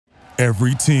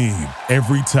Every team,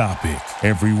 every topic,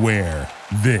 everywhere.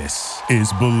 This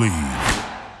is Believe.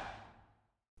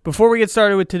 Before we get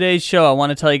started with today's show, I want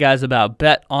to tell you guys about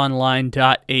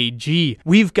betonline.ag.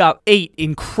 We've got 8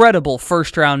 incredible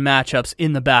first-round matchups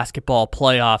in the basketball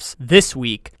playoffs this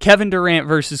week. Kevin Durant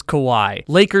versus Kawhi,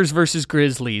 Lakers versus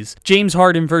Grizzlies, James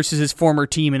Harden versus his former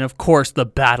team, and of course the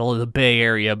Battle of the Bay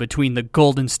Area between the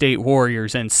Golden State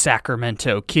Warriors and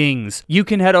Sacramento Kings. You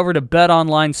can head over to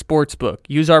BetOnline Sportsbook.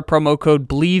 Use our promo code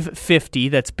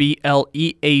BLEAV50, that's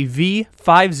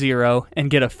BLEAV50, and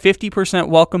get a 50%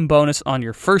 welcome bonus on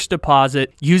your first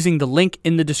deposit using the link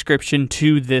in the description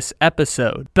to this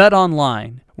episode. Bet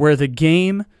Online, where the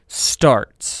game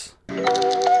starts.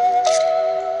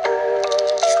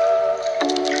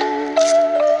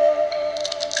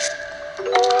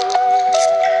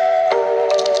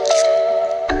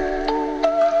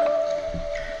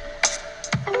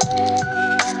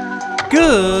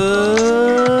 Good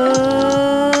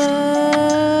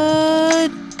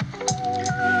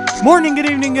morning, good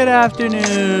evening, good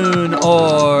afternoon,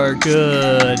 or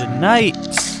good night.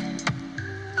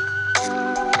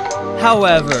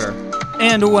 However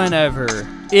and whenever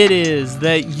it is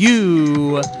that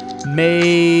you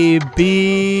may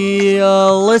be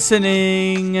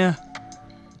listening,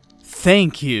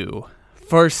 thank you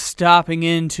for stopping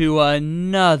into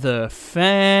another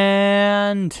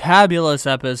fantabulous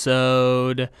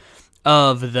episode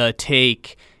of the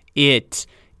Take It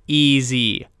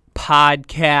Easy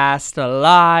podcast,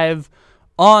 live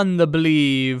on the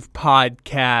Believe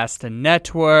Podcast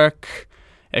Network,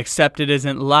 except it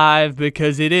isn't live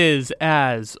because it is,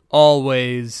 as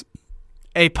always,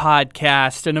 a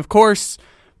podcast. And of course,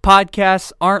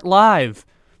 podcasts aren't live.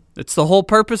 That's the whole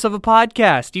purpose of a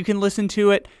podcast. You can listen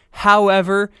to it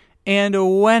however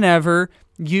and whenever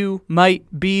you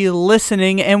might be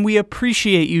listening, and we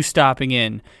appreciate you stopping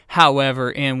in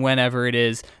however and whenever it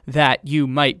is that you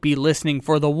might be listening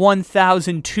for the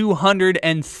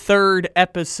 1203rd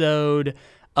episode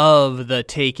of the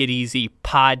Take It Easy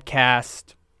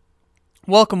podcast.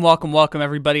 Welcome, welcome, welcome,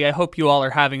 everybody. I hope you all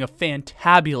are having a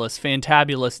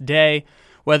fantabulous day.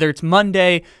 Whether it's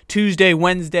Monday, Tuesday,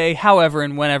 Wednesday, however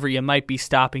and whenever you might be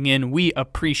stopping in, we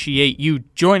appreciate you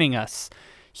joining us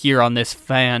here on this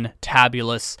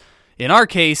fantabulous, in our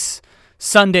case,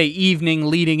 Sunday evening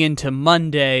leading into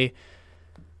Monday.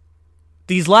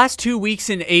 These last 2 weeks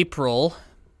in April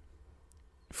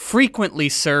frequently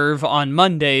serve on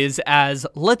Mondays as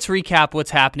let's recap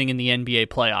what's happening in the NBA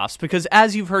playoffs, because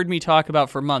as you've heard me talk about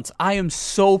for months, I am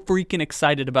so freaking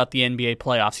excited about the NBA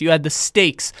playoffs. You had the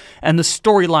stakes and the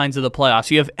storylines of the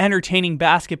playoffs. You have entertaining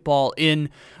basketball in,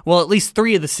 well, at least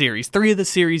 3 of the series. 3 of the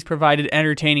series provided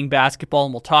entertaining basketball,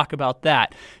 and we'll talk about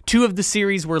that. 2 of the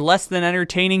series were less than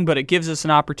entertaining, but it gives us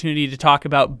an opportunity to talk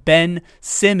about Ben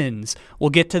Simmons. We'll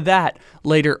get to that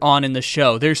later on in the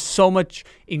show. There's so much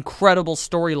incredible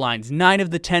storylines. 9 of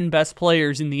the 10 best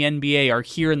players in the NBA are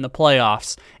here in the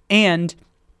playoffs. And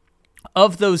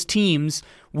of those teams,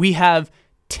 we have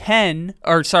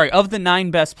of the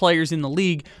 9 best players in the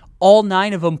league, all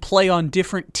 9 of them play on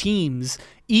different teams,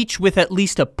 each with at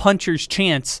least a puncher's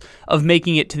chance of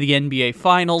making it to the NBA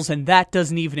Finals, and that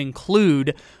doesn't even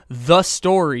include the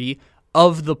story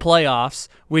of the playoffs,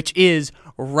 which is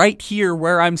right here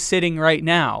where I'm sitting right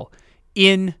now,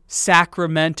 in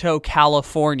Sacramento,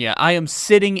 California. I am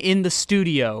sitting in the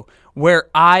studio where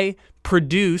I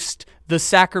produced the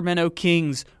Sacramento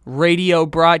Kings radio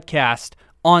broadcast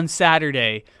on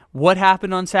Saturday. What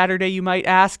happened on Saturday, you might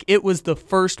ask? It was the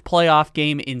first playoff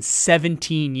game in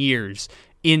 17 years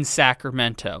in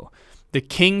Sacramento. The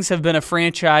Kings have been a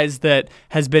franchise that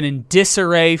has been in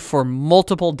disarray for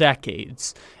multiple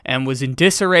decades and was in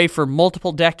disarray for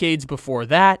multiple decades before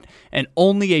that, and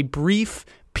only a brief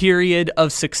period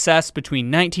of success between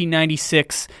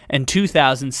 1996 and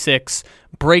 2006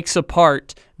 breaks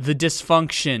apart the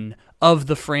dysfunction of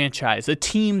the franchise. A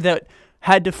team that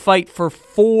had to fight for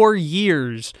 4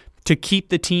 years to keep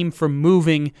the team from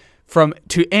moving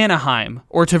to Anaheim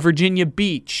or to Virginia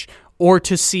Beach or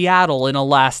to Seattle in a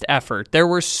last effort. There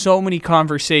were so many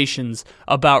conversations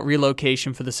about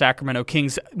relocation for the Sacramento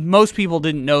Kings. Most people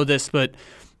didn't know this, but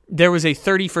there was a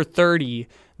 30 for 30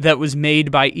 that was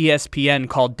made by ESPN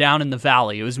called Down in the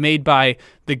Valley. It was made by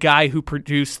the guy who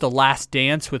produced The Last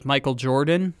Dance with Michael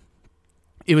Jordan.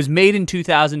 It was made in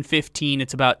 2015.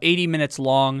 It's about 80 minutes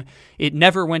long. It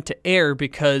never went to air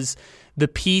because the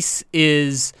piece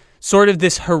is sort of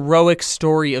this heroic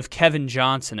story of Kevin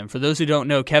Johnson. And for those who don't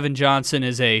know, Kevin Johnson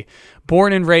is a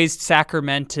born and raised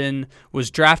Sacramentan,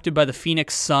 was drafted by the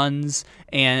Phoenix Suns,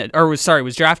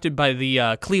 was drafted by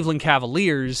the Cleveland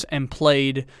Cavaliers and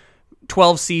played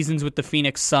 12 seasons with the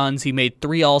Phoenix Suns. He made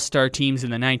 3 All-Star teams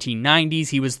in the 1990s.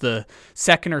 He was the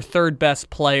second or third best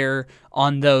player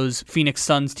on those Phoenix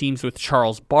Suns teams with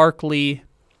Charles Barkley.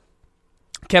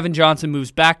 Kevin Johnson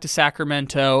moves back to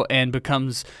Sacramento and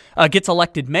gets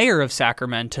elected mayor of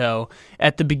Sacramento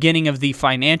at the beginning of the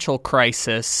financial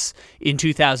crisis in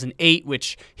 2008,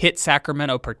 which hit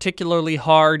Sacramento particularly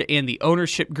hard, and the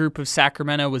ownership group of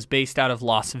Sacramento was based out of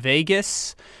Las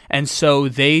Vegas, and so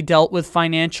they dealt with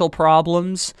financial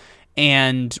problems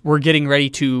and were getting ready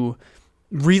to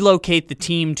relocate the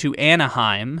team to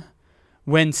Anaheim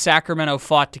when Sacramento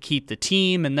fought to keep the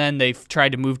team, and then they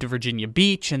tried to move to Virginia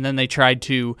Beach, and then they tried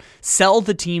to sell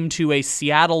the team to a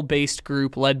Seattle-based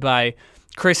group led by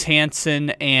Chris Hansen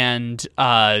and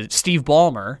Steve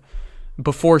Ballmer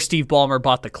before Steve Ballmer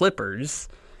bought the Clippers,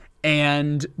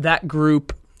 and that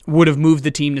group would have moved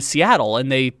the team to Seattle,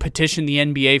 and they petitioned the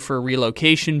NBA for a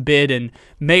relocation bid, and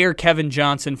Mayor Kevin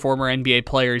Johnson, former NBA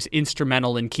player, is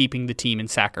instrumental in keeping the team in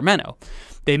Sacramento.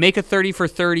 They make a 30 for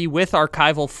 30 with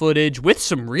archival footage, with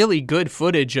some really good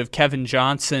footage of Kevin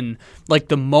Johnson, like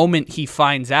the moment he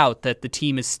finds out that the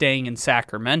team is staying in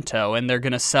Sacramento, and they're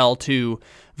going to sell to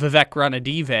Vivek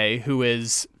Ranadive, who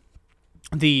is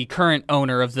the current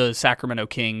owner of the Sacramento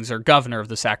Kings, or governor of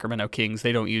the Sacramento Kings.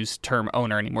 They don't use term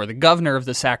owner anymore. The governor of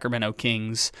the Sacramento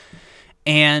Kings.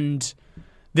 And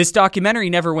this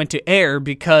documentary never went to air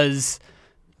because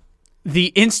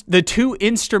the two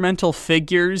instrumental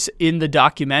figures in the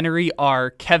documentary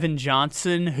are Kevin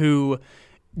Johnson, who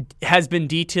has been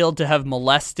detailed to have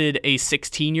molested a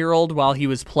 16-year-old while he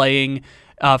was playing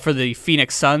for the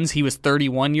Phoenix Suns. He was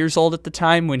 31 years old at the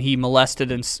time when he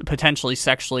molested and potentially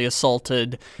sexually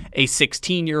assaulted a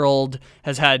 16-year-old,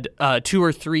 has had 2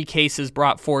 or 3 cases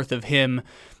brought forth of him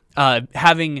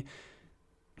having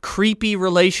creepy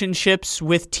relationships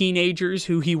with teenagers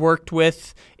who he worked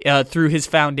with through his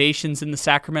foundations in the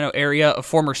Sacramento area. A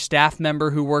former staff member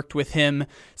who worked with him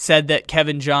said that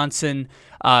Kevin Johnson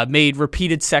made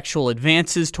repeated sexual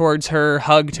advances towards her,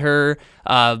 hugged her,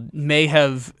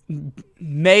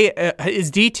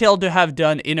 is detailed to have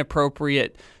done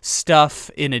inappropriate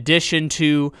stuff in addition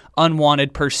to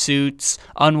unwanted pursuits,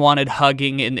 unwanted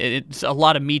hugging, and it's a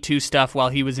lot of Me Too stuff while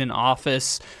he was in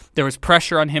office. There was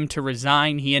pressure on him to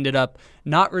resign. He ended up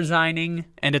not resigning,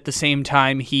 and at the same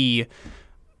time, he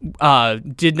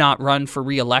did not run for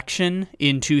re-election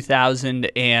in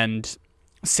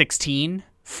 2016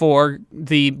 for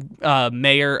the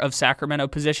mayor of Sacramento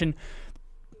position.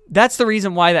 That's the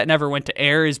reason why that never went to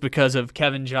air, is because of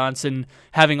Kevin Johnson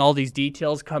having all these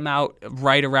details come out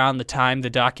right around the time the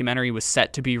documentary was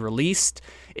set to be released.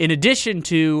 In addition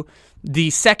to, the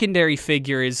secondary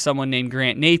figure is someone named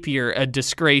Grant Napier, a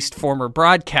disgraced former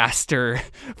broadcaster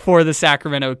for the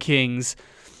Sacramento Kings.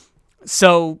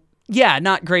 So, yeah,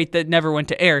 not great that never went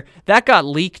to air. That got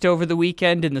leaked over the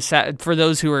weekend. For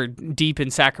those who are deep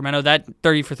in Sacramento, that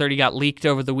 30 for 30 got leaked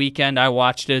over the weekend. I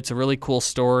watched it. It's a really cool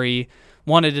story.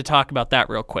 Wanted to talk about that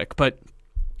real quick. But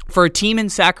for a team in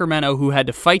Sacramento who had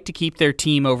to fight to keep their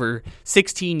team over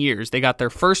 16 years, they got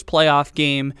their first playoff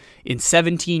game in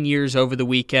 17 years over the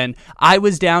weekend. I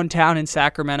was downtown in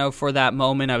Sacramento for that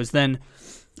moment. I was then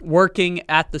working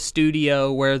at the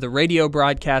studio where the radio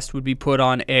broadcast would be put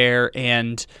on air,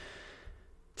 and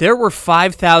there were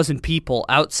 5,000 people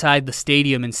outside the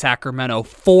stadium in Sacramento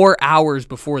 4 hours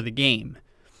before the game.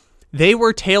 They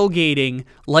were tailgating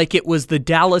like it was the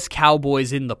Dallas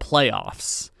Cowboys in the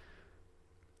playoffs.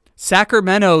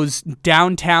 Sacramento's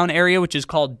downtown area, which is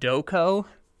called DoCo,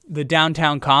 the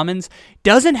downtown commons,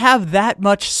 doesn't have that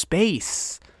much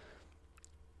space.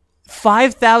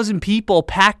 5,000 people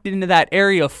packed into that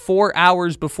area 4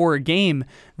 hours before a game,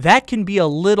 that can be a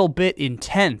little bit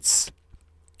intense.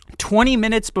 20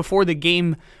 minutes before the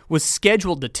game was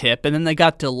scheduled to tip, and then they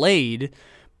got delayed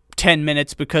 10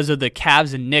 minutes because of the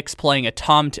Cavs and Knicks playing a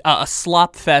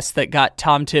slop fest that got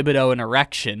Tom Thibodeau an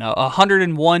erection. A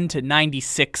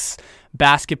 101-96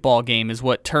 basketball game is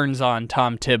what turns on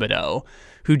Tom Thibodeau,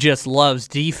 who just loves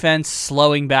defense,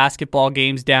 slowing basketball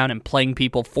games down, and playing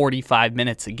people 45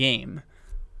 minutes a game.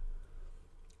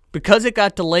 Because it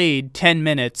got delayed 10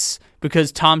 minutes,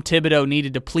 because Tom Thibodeau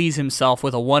needed to please himself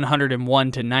with a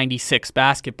 101-96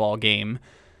 basketball game,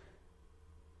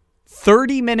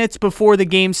 30 minutes before the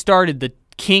game started, the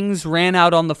Kings ran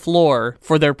out on the floor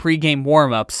for their pregame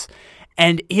warm-ups,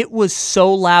 and it was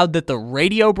so loud that the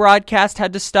radio broadcast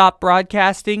had to stop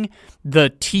broadcasting, the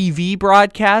TV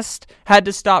broadcast had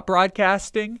to stop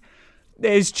broadcasting.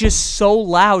 It's just so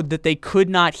loud that they could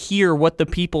not hear what the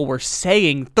people were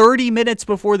saying 30 minutes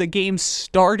before the game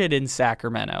started in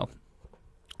Sacramento.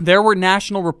 There were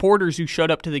national reporters who showed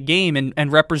up to the game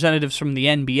and representatives from the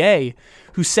NBA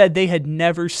who said they had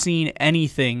never seen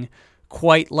anything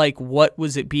quite like what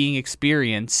was it being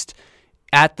experienced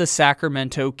at the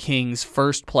Sacramento Kings'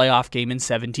 first playoff game in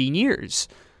 17 years.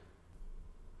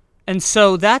 And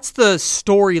so that's the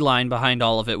storyline behind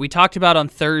all of it. We talked about on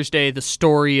Thursday the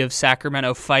story of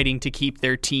Sacramento fighting to keep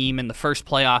their team in the first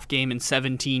playoff game in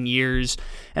 17 years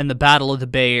and the Battle of the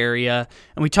Bay Area.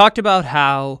 And we talked about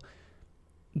how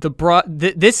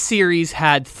this series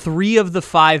had 3 of the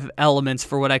 5 elements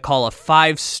for what I call a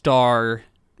 5-star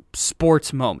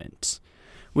sports moment,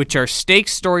 which are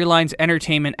stakes, storylines,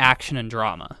 entertainment, action, and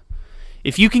drama.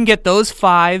 If you can get those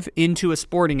 5 into a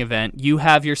sporting event, you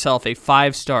have yourself a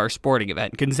 5-star sporting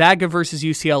event. Gonzaga versus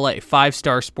UCLA,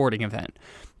 5-star sporting event.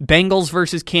 Bengals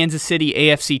versus Kansas City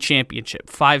AFC Championship,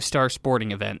 5-star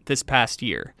sporting event this past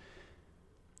year.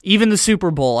 Even the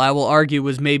Super Bowl, I will argue,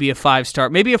 was maybe a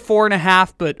 5-star, maybe a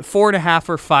 4.5, but 4.5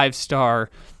 or 5-star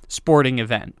sporting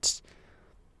event.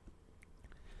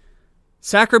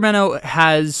 Sacramento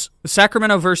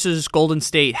versus Golden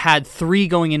State had 3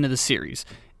 going into the series.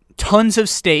 Tons of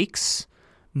stakes,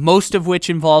 most of which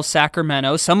involve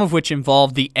Sacramento, some of which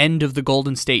involve the end of the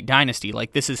Golden State dynasty.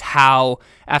 Like, this is how,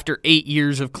 after 8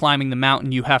 years of climbing the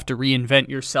mountain, you have to reinvent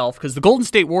yourself, because the Golden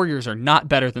State Warriors are not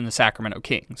better than the Sacramento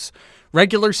Kings.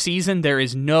 Regular season, there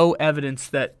is no evidence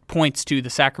that points to the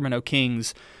Sacramento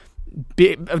Kings,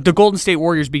 the Golden State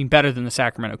Warriors being better than the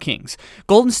Sacramento Kings.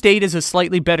 Golden State is a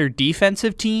slightly better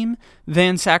defensive team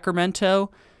than Sacramento.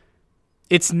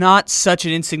 It's not such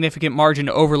an insignificant margin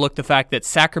to overlook the fact that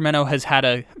Sacramento has had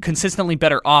a consistently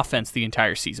better offense the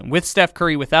entire season. With Steph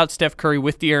Curry, without Steph Curry,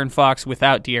 with De'Aaron Fox,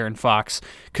 without De'Aaron Fox.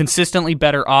 Consistently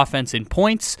better offense in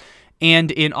points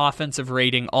and in offensive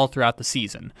rating all throughout the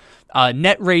season.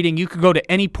 Net rating, you could go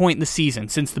to any point in the season,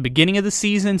 since the beginning of the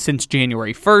season, since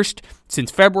January 1st,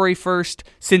 since February 1st,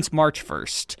 since March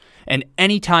 1st, and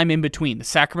any time in between. The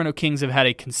Sacramento Kings have had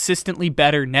a consistently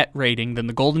better net rating than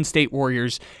the Golden State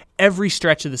Warriors every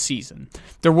stretch of the season.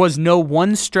 There was no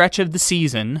one stretch of the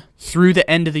season through the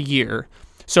end of the year.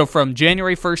 So from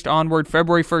January 1st onward,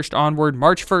 February 1st onward,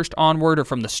 March 1st onward, or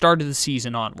from the start of the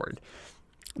season onward,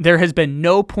 there has been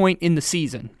no point in the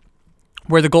season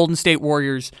where the Golden State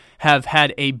Warriors have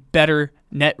had a better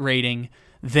net rating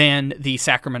than the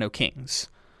Sacramento Kings.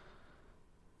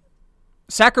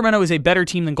 Sacramento is a better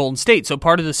team than Golden State, so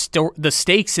part of the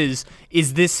stakes is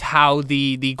this how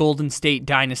the Golden State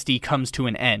dynasty comes to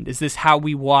an end? Is this how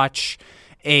we watch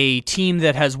a team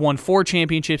that has won 4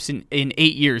 championships in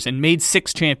 8 years and made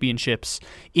 6 championships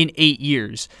in 8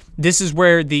 years? This is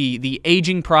where the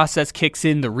aging process kicks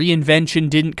in. The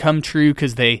reinvention didn't come true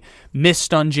because they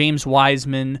missed on James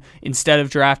Wiseman instead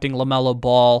of drafting LaMelo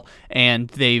Ball, and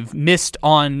they've missed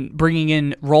on bringing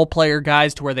in role player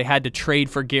guys to where they had to trade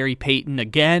for Gary Payton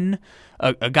again,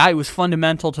 a guy who was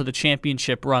fundamental to the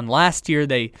championship run last year.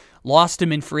 They lost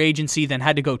him in free agency, then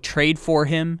had to go trade for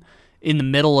him in the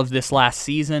middle of this last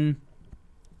season.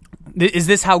 Is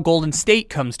this how Golden State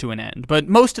comes to an end? But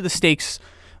most of the stakes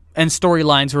and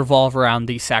storylines revolve around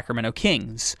the Sacramento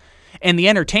Kings. And the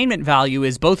entertainment value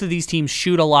is both of these teams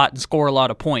shoot a lot and score a lot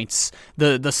of points.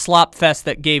 The slop fest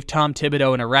that gave Tom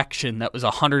Thibodeau an erection that was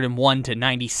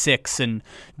 101-96, and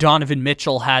Donovan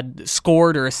Mitchell had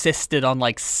scored or assisted on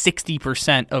like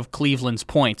 60% of Cleveland's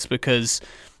points because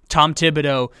Tom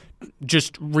Thibodeau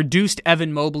just reduced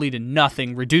Evan Mobley to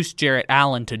nothing, reduced Jarrett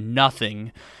Allen to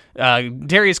nothing.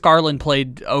 Darius Garland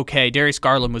played okay. Darius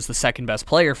Garland was the second best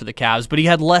player for the Cavs, but he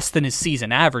had less than his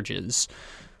season averages.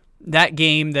 That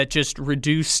game that just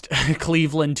reduced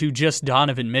Cleveland to just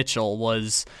Donovan Mitchell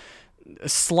was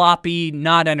sloppy,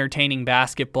 not entertaining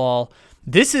basketball.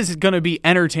 This is going to be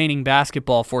entertaining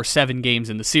basketball for 7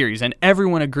 games in the series, and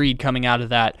everyone agreed coming out of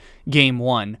that game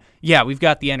 1, yeah, we've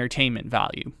got the entertainment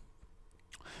value.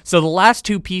 So the last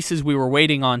 2 pieces we were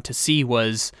waiting on to see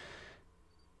was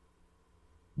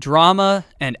drama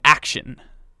and action.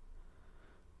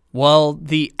 Well,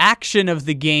 the action of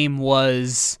the game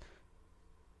was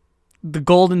the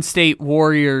Golden State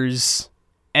Warriors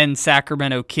and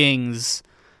Sacramento Kings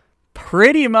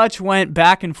pretty much went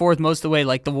back and forth most of the way.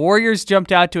 Like, the Warriors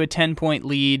jumped out to a 10-point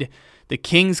lead. The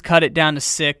Kings cut it down to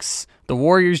 6. The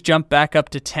Warriors jumped back up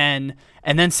to 10.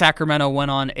 And then Sacramento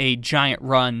went on a giant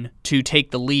run to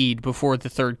take the lead before the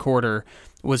third quarter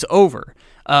was over.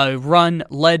 A run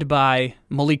led by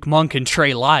Malik Monk and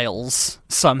Trey Lyles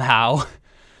somehow.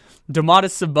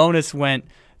 Domantas Sabonis went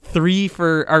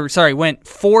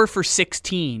 4 for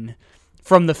 16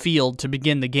 from the field to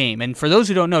begin the game. And for those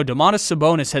who don't know, Domantas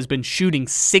Sabonis has been shooting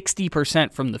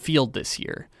 60% from the field this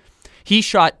year. He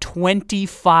shot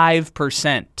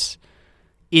 25%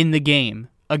 in the game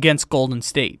against Golden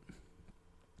State.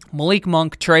 Malik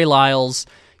Monk, Trey Lyles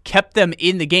kept them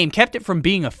in the game, kept it from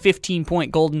being a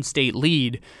 15-point Golden State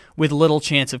lead with little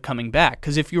chance of coming back.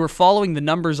 Because if you were following the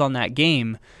numbers on that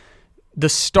game, the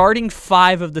starting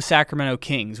five of the Sacramento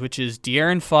Kings, which is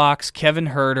De'Aaron Fox, Kevin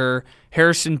Huerter,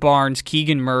 Harrison Barnes,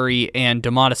 Keegan Murray, and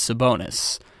Domantas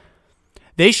Sabonis,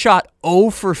 they shot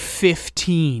 0 for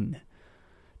 15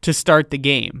 to start the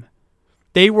game.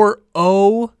 They were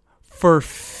 0 for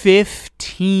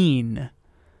 15,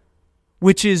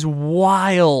 which is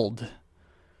wild.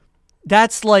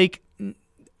 That's like,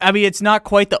 I mean, it's not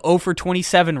quite the 0 for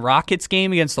 27 Rockets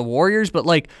game against the Warriors, but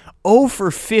like 0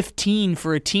 for 15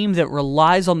 for a team that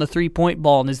relies on the three-point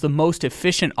ball and is the most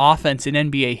efficient offense in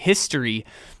NBA history.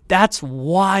 That's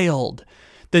wild.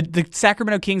 The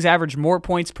Sacramento Kings averaged more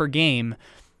points per game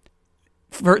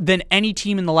than any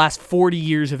team in the last 40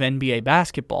 years of NBA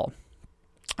basketball.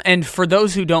 And for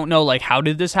those who don't know, like, how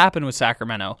did this happen with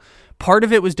Sacramento? Part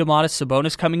of it was Domantas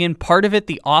Sabonis coming in. Part of it,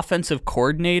 the offensive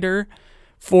coordinator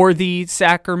for the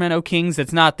Sacramento Kings.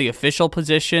 That's not the official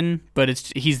position,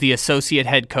 but he's the associate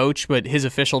head coach, but his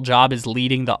official job is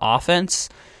leading the offense.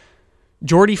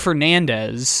 Jordi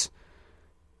Fernandez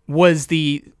was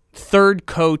the third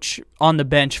coach on the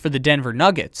bench for the Denver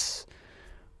Nuggets,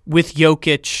 with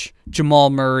Jokic, Jamal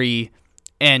Murray,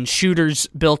 and shooters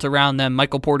built around them,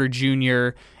 Michael Porter Jr.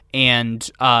 and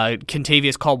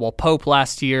Kentavious Caldwell-Pope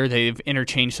last year. They've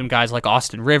interchanged some guys like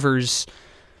Austin Rivers.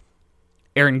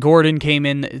 Aaron Gordon came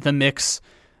in the mix.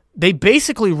 They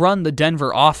basically run the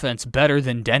Denver offense better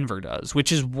than Denver does,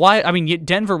 which is why, I mean,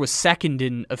 Denver was second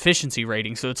in efficiency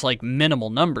rating, so it's like minimal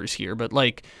numbers here, but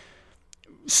like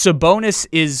Sabonis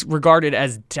is regarded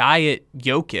as Diet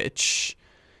Jokic,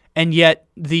 and yet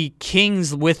the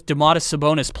Kings with Domantas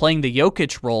Sabonis playing the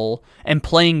Jokic role and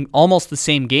playing almost the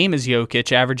same game as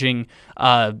Jokic, averaging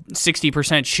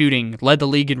 60% shooting, led the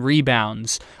league in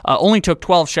rebounds, only took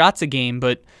 12 shots a game,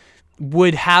 but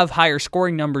would have higher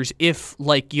scoring numbers if,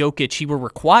 like Jokic, he were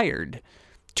required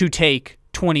to take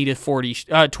 20 to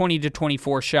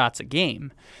 24 shots a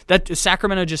game. That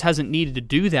Sacramento just hasn't needed to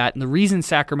do that, and the reason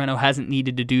Sacramento hasn't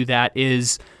needed to do that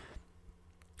is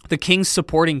the Kings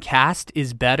supporting cast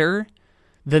is better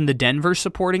than the Denver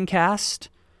supporting cast.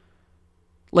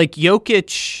 Like,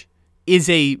 Jokic is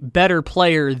a better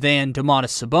player than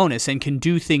Domantas Sabonis and can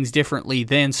do things differently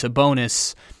than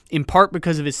Sabonis, in part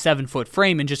because of his 7-foot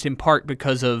frame and just in part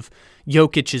because of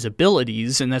Jokic's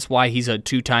abilities, and that's why he's a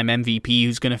two-time MVP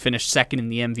who's going to finish second in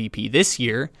the MVP this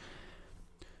year.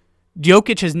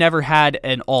 Jokic has never had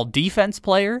an all-defense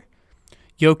player.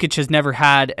 Jokic has never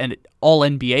had an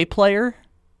all-NBA player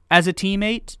as a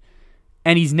teammate,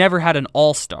 and he's never had an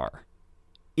all-star.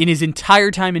 In his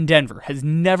entire time in Denver, has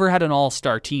never had an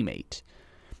all-star teammate.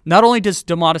 Not only does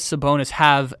Domantas Sabonis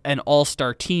have an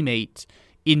all-star teammate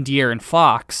in De'Aaron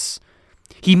Fox,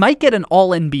 he might get an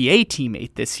all-NBA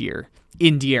teammate this year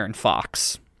in De'Aaron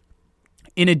Fox.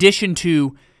 In addition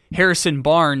to Harrison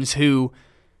Barnes, who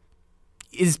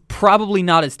is probably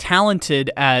not as talented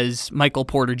as Michael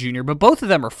Porter Jr., but both of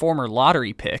them are former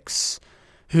lottery picks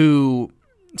who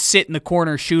sit in the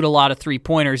corner, shoot a lot of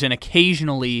three-pointers, and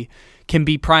occasionally can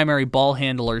be primary ball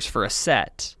handlers for a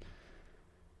set.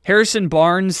 Harrison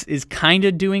Barnes is kind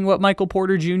of doing what Michael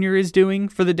Porter Jr. is doing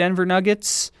for the Denver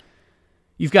Nuggets.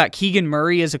 You've got Keegan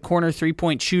Murray as a corner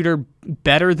three-point shooter,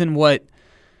 better than what,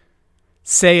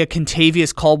 say, a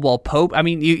Kentavious Caldwell-Pope. I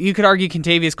mean, you could argue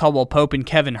Kentavious Caldwell-Pope and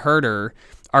Kevin Huerter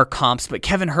are comps, but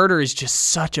Kevin Huerter is just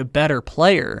such a better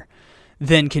player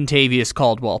than Kentavious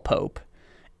Caldwell-Pope.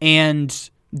 And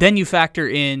then you factor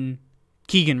in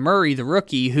Keegan Murray, the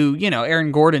rookie, who, you know,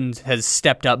 Aaron Gordon has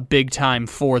stepped up big time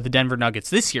for the Denver Nuggets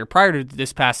this year. Prior to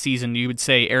this past season, you would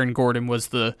say Aaron Gordon was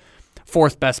the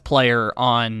fourth best player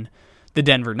on the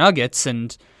Denver Nuggets,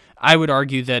 and I would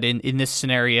argue that in this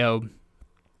scenario,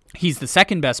 he's the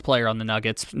second best player on the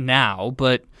Nuggets now.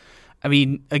 But, I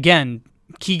mean, again,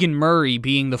 Keegan Murray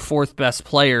being the fourth best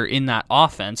player in that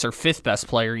offense, or fifth best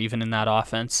player even in that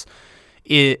offense,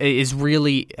 is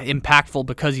really impactful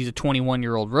because he's a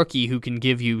 21-year-old rookie who can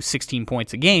give you 16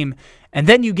 points a game. And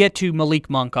then you get to Malik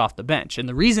Monk off the bench. And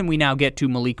the reason we now get to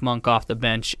Malik Monk off the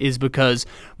bench is because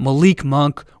Malik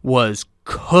Monk was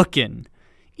cooking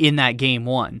in that game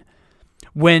one.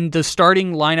 When the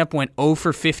starting lineup went 0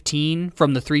 for 15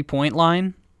 from the three-point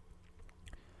line,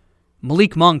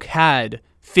 Malik Monk had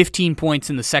 15 points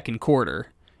in the second quarter.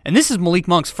 And this is Malik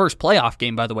Monk's first playoff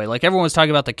game, by the way. Like, everyone was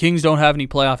talking about the Kings don't have any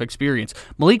playoff experience.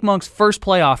 Malik Monk's first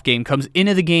playoff game, comes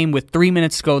into the game with 3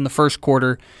 minutes to go in the first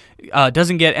quarter,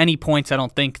 doesn't get any points, I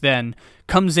don't think, then.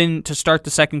 Comes in to start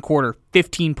the second quarter,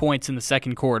 15 points in the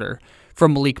second quarter.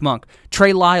 from Malik Monk.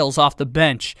 Trey Lyles off the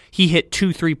bench, he hit 2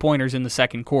 3-pointers in the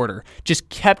second quarter. Just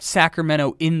kept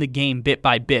Sacramento in the game bit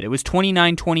by bit. It was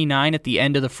 29-29 at the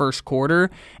end of the first quarter,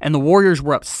 and the Warriors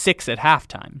were up 6 at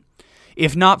halftime.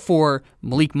 If not for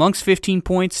Malik Monk's 15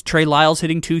 points, Trey Lyles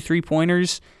hitting 2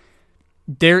 3-pointers,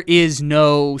 there is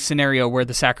no scenario where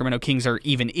the Sacramento Kings are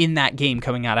even in that game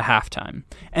coming out of halftime.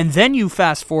 And then you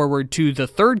fast forward to the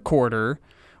third quarter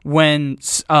when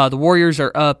the Warriors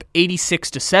are up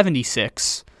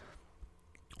 86-76.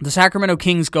 The Sacramento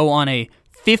Kings go on a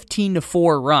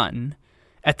 15-4 run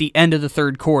at the end of the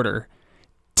third quarter.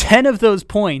 10 of those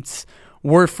points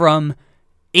were from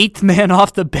eighth man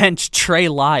off the bench, Trey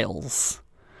Lyles.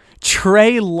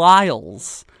 Trey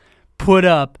Lyles put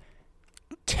up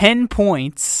 10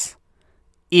 points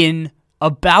in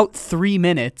about 3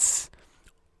 minutes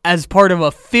as part of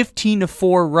a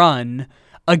 15-4 run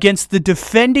against the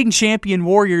defending champion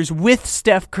Warriors with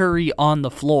Steph Curry on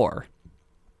the floor.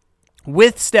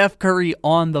 With Steph Curry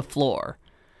on the floor.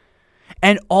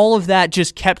 And all of that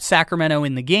just kept Sacramento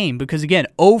in the game because, again,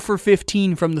 0 for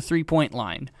 15 from the three-point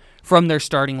line from their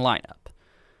starting lineup.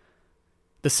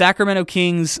 The Sacramento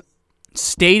Kings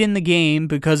stayed in the game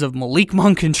because of Malik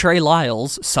Monk and Trey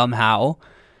Lyles somehow,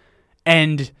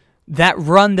 and that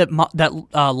run that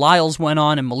Lyles went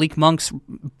on and Malik Monk's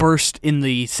burst in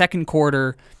the second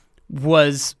quarter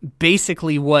was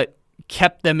basically what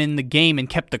kept them in the game and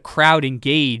kept the crowd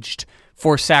engaged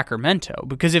for Sacramento.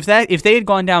 Because if they had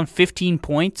gone down 15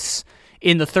 points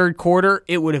in the third quarter,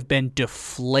 it would have been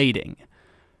deflating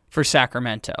for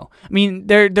Sacramento. I mean,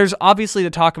 there's obviously the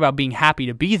talk about being happy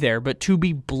to be there, but to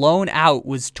be blown out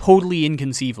was totally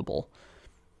inconceivable.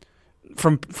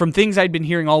 From things I'd been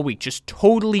hearing all week, just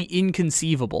totally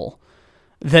inconceivable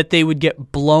that they would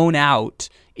get blown out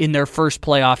in their first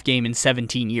playoff game in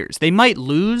 17 years. They might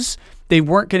lose, they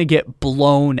weren't going to get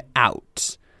blown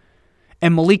out.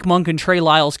 And Malik Monk and Trey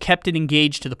Lyles kept it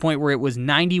engaged to the point where it was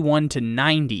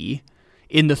 91-90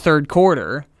 in the third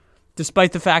quarter,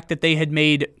 despite the fact that they had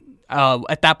made,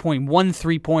 at that point, 1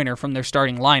 3-pointer from their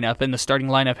starting lineup, and the starting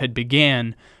lineup had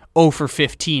began 0 for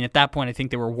 15. At that point, I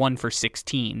think they were 1 for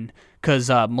 16, because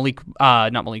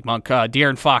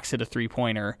De'Aaron Fox hit a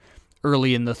 3-pointer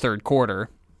early in the third quarter.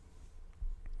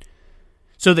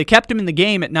 So they kept him in the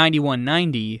game at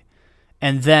 91-90,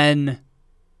 and then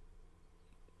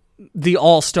the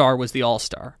All-Star was the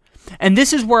All-Star. And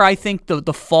this is where I think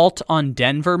the fault on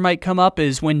Denver might come up,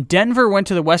 is when Denver went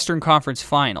to the Western Conference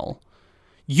Final,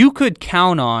 you could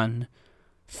count on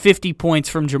 50 points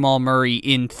from Jamal Murray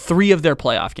in 3 of their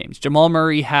playoff games. Jamal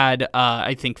Murray had,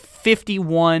 I think,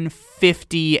 51,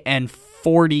 50, and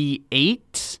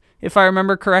 48, if I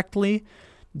remember correctly,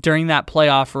 during that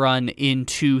playoff run in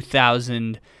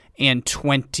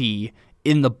 2020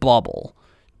 in the bubble.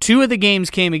 2 of the games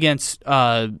came against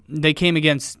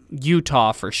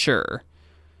Utah for sure.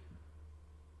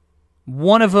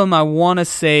 One of them I want to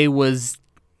say was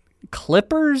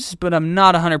Clippers, but I'm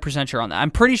not 100% sure on that. I'm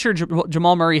pretty sure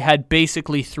Jamal Murray had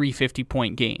basically 3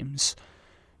 50-point games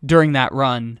during that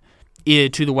run to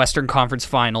the Western Conference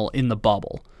Final in the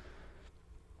bubble.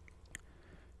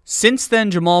 Since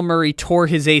then, Jamal Murray tore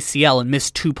his ACL and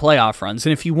missed 2 playoff runs.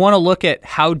 And if you want to look at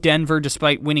how Denver,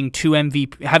 despite winning 2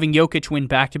 MVP, having Jokic win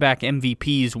back-to-back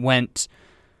MVPs, went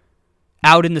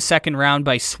out in the second round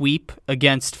by sweep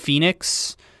against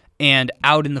Phoenix and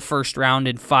out in the first round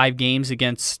in 5 games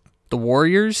against the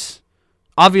Warriors.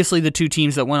 Obviously, the 2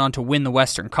 teams that went on to win the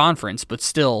Western Conference, but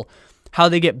still, how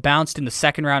they get bounced in the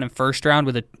second round and first round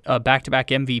with a back-to-back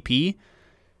MVP.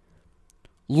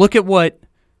 Look at what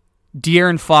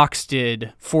De'Aaron Fox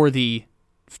did for the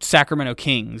Sacramento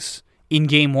Kings in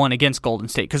Game 1 against Golden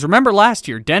State. Because remember last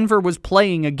year, Denver was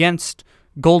playing against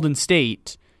Golden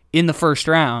State in the first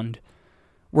round,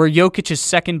 where Jokic's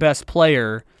second-best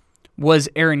player was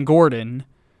Aaron Gordon,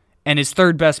 and his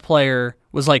third-best player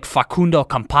was like Facundo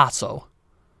Campazzo.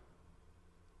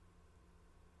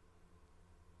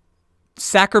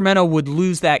 Sacramento would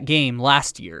lose that game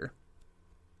last year,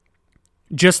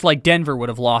 just like Denver would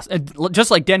have lost.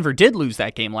 Just like Denver did lose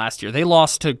that game last year. They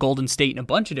lost to Golden State in a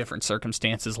bunch of different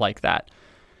circumstances like that.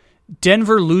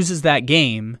 Denver loses that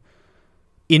game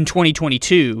in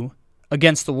 2022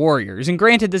 against the Warriors. And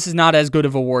granted, this is not as good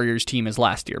of a Warriors team as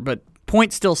last year, but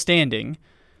point still standing.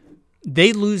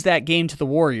 They lose that game to the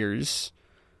Warriors.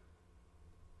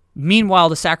 Meanwhile,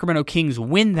 the Sacramento Kings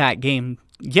win that game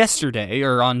yesterday,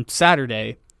 or on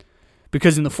Saturday,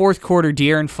 because in the fourth quarter,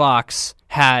 De'Aaron Fox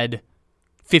had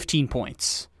 15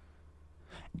 points.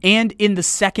 And in the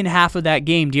second half of that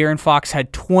game, De'Aaron Fox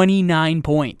had 29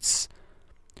 points.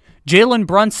 Jalen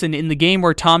Brunson, in the game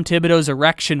where Tom Thibodeau's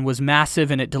erection was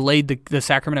massive and it delayed the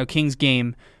Sacramento Kings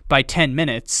game by 10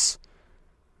 minutes.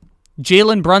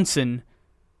 Jalen Brunson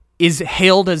is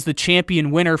hailed as the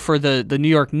champion winner for the New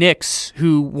York Knicks,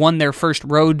 who won their first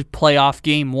road playoff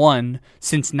game 1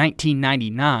 since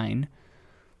 1999.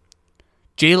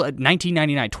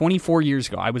 1999, 24 years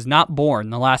ago. I was not born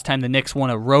the last time the Knicks won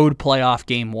a road playoff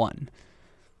game 1.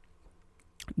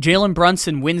 Jalen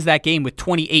Brunson wins that game with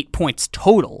 28 points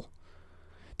total.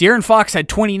 De'Aaron Fox had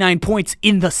 29 points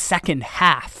in the second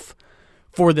half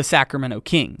for the Sacramento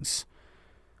Kings.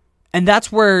 And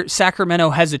that's where Sacramento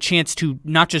has a chance to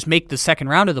not just make the second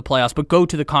round of the playoffs, but go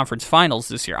to the conference finals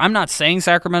this year. I'm not saying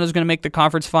Sacramento is going to make the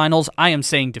conference finals. I am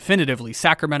saying definitively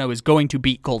Sacramento is going to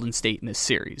beat Golden State in this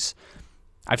series.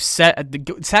 I've said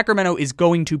Sacramento is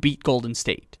going to beat Golden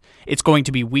State. It's going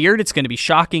to be weird. It's going to be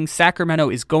shocking. Sacramento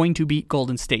is going to beat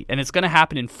Golden State, and it's going to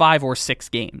happen in 5 or 6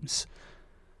 games.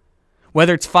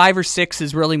 Whether it's 5 or 6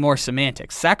 is really more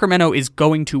semantics. Sacramento is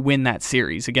going to win that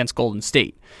series against Golden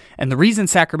State. And the reason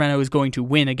Sacramento is going to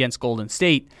win against Golden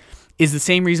State is the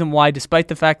same reason why, despite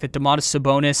the fact that Domantas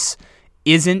Sabonis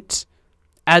isn't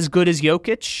as good as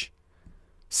Jokic,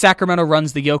 Sacramento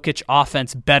runs the Jokic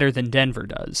offense better than Denver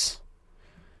does,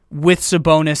 with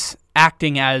Sabonis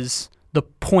acting as the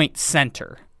point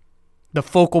center, the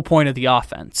focal point of the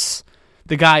offense.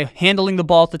 The guy handling the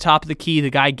ball at the top of the key, the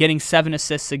guy getting 7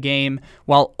 assists a game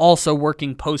while also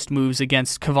working post moves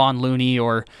against Kevon Looney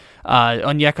or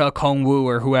Onyeka Okongwu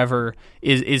or whoever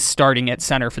is starting at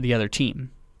center for the other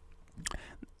team.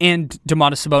 And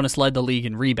Domantas Sabonis led the league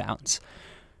in rebounds.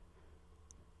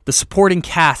 The supporting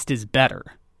cast is better.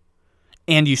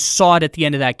 And you saw it at the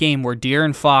end of that game where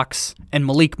De'Aaron Fox and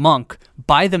Malik Monk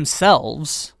by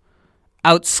themselves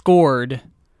outscored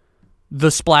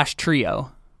the splash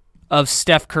trio of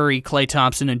Steph Curry, Klay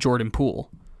Thompson, and Jordan Poole.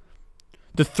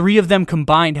 The 3 of them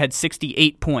combined had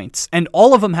 68 points, and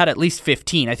all of them had at least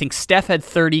 15. I think Steph had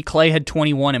 30, Klay had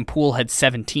 21, and Poole had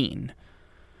 17.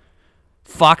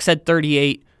 Fox had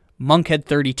 38, Monk had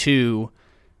 32,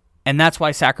 and that's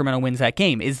why Sacramento wins that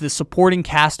game, is the supporting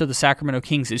cast of the Sacramento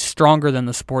Kings is stronger than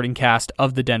the supporting cast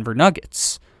of the Denver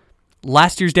Nuggets.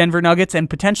 Last year's Denver Nuggets and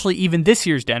potentially even this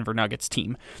year's Denver Nuggets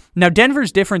team. Now,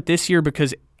 Denver's different this year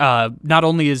because not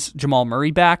only is Jamal Murray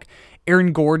back,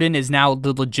 Aaron Gordon is now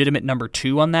the legitimate number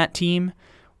 2 on that team.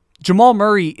 Jamal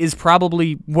Murray is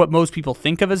probably what most people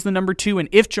think of as the number 2, and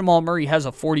if Jamal Murray has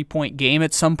a 40-point game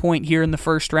at some point here in the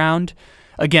first round,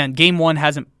 again, game 1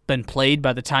 hasn't been played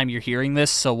by the time you're hearing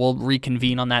this, so we'll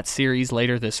reconvene on that series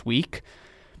later this week.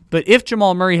 But if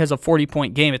Jamal Murray has a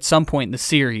 40-point game at some point in the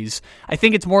series, I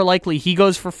think it's more likely he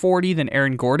goes for 40 than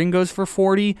Aaron Gordon goes for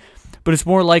 40, but it's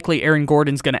more likely Aaron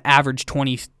Gordon's going to average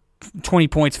 20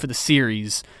 points for the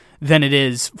series than it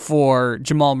is for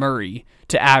Jamal Murray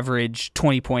to average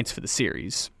 20 points for the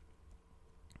series.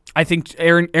 I think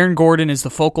Aaron Gordon is the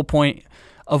focal point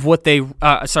of what they...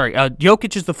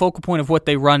 Jokic is the focal point of what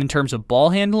they run in terms of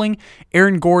ball handling.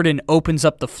 Aaron Gordon opens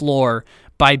up the floor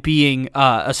by being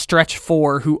a stretch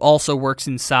 4 who also works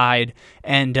inside,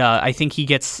 and I think he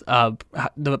gets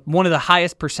one of the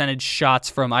highest percentage shots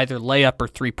from either layup or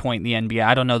three-point in the NBA.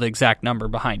 I don't know the exact number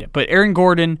behind it, but Aaron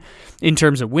Gordon, in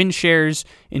terms of win shares,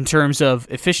 in terms of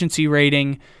efficiency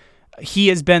rating, he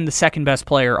has been the second-best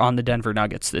player on the Denver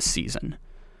Nuggets this season.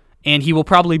 And he will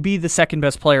probably be the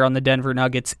second-best player on the Denver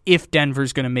Nuggets if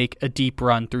Denver's going to make a deep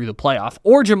run through the playoff.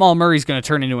 Or Jamal Murray's going to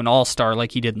turn into an all-star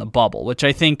like he did in the bubble, which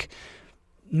I think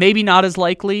maybe not as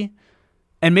likely.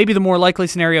 And maybe the more likely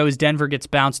scenario is Denver gets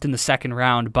bounced in the second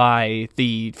round by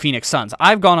the Phoenix Suns.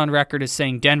 I've gone on record as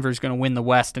saying Denver's going to win the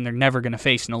West and they're never going to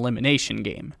face an elimination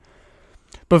game.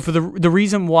 But for the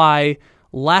reason why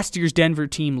last year's Denver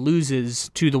team loses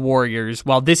to the Warriors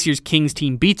while this year's Kings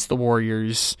team beats the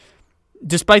Warriors,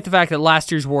 despite the fact that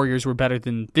last year's Warriors were better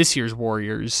than this year's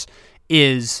Warriors,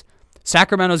 is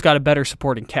Sacramento's got a better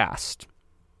supporting cast.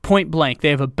 Point blank, they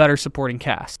have a better supporting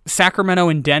cast. Sacramento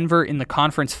and Denver in the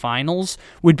conference finals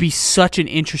would be such an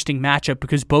interesting matchup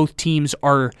because both teams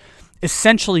are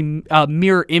essentially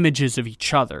mirror images of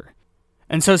each other.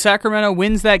 And so Sacramento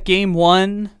wins that game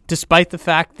 1, despite the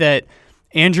fact that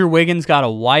Andrew Wiggins got a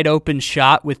wide open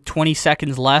shot with 20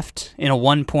 seconds left in a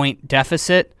 1-point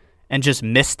deficit and just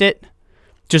missed it.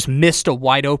 Just missed a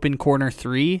wide open corner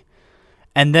 3.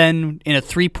 And then in a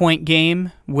 3-point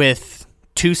game with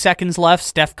 2 seconds left,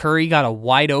 Steph Curry got a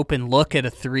wide open look at a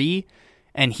 3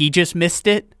 and he just missed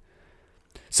it.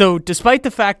 So despite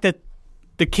the fact that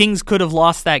the Kings could have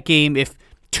lost that game if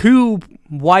 2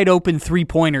 wide open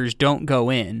 3-pointers don't go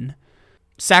in,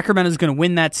 Sacramento's going to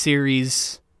win that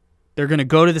series. They're going to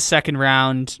go to the second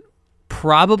round,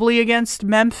 probably against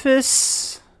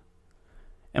Memphis.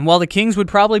 And while the Kings would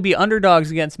probably be underdogs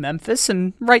against Memphis,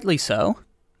 and rightly so,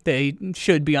 They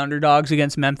should be underdogs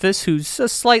against Memphis, who's a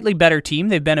slightly better team.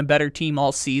 They've been a better team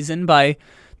all season by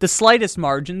the slightest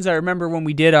margins. I remember when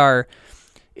we did our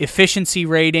efficiency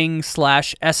rating /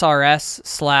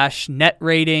 SRS / net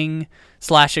rating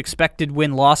 / expected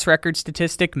win-loss record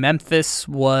statistic, Memphis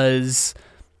was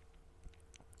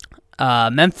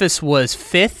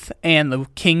 5th and the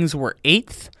Kings were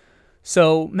 8th.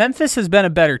 So Memphis has been a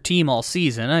better team all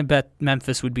season. I bet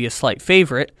Memphis would be a slight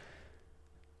favorite.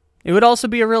 It would also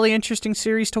be a really interesting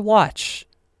series to watch.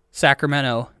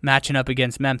 Sacramento matching up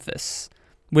against Memphis,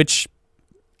 which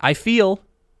I feel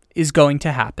is going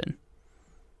to happen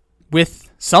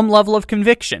with some level of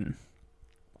conviction.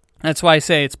 That's why I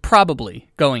say it's probably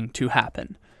going to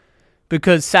happen,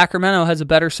 because Sacramento has a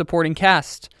better supporting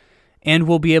cast and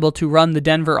will be able to run the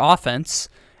Denver offense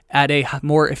at a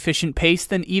more efficient pace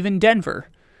than even Denver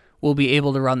will be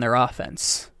able to run their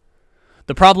offense.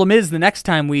 The problem is the next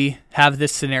time we have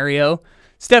this scenario,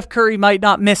 Steph Curry might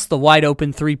not miss the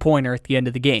wide-open three-pointer at the end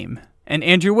of the game, and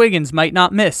Andrew Wiggins might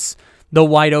not miss the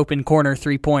wide-open corner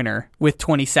three-pointer with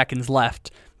 20 seconds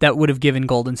left that would have given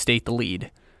Golden State the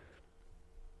lead.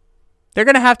 They're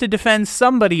going to have to defend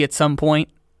somebody at some point.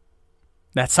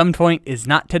 That some point is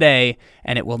not today,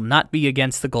 and it will not be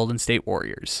against the Golden State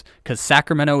Warriors, because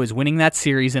Sacramento is winning that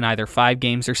series in either 5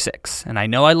 games or 6. And I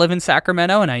know I live in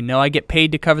Sacramento, and I know I get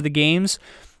paid to cover the games.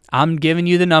 I'm giving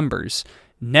you the numbers.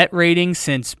 Net rating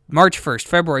since March 1st,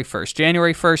 February 1st,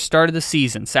 January 1st, start of the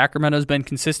season, Sacramento's been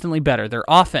consistently better. Their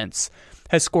offense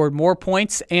has scored more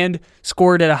points and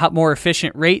scored at a more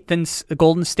efficient rate than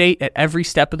Golden State at every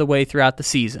step of the way throughout the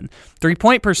season.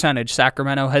 3-point percentage,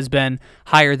 Sacramento has been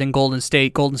higher than Golden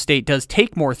State. Golden State does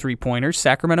take more 3-pointers.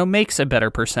 Sacramento makes a better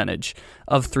percentage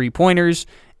of 3-pointers.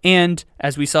 And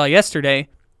as we saw yesterday,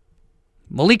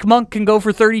 Malik Monk can go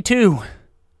for 32.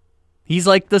 He's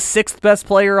like the 6th best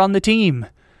player on the team.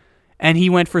 And he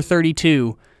went for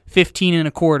 32, 15 and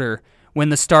a quarter, when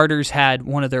the starters had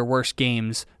one of their worst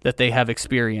games that they have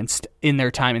experienced in their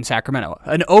time in Sacramento.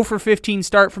 An 0 for 15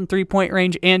 start from 3-point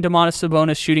range, and Domantas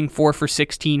Sabonis shooting 4 for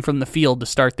 16 from the field to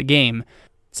start the game.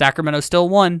 Sacramento still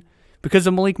won because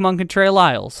of Malik Monk and Trey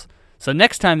Lyles. So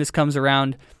next time this comes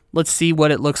around, let's see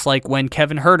what it looks like when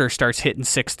Kevin Huerter starts hitting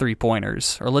 6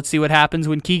 3-pointers. Or let's see what happens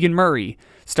when Keegan Murray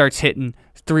starts hitting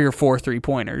 3 or 4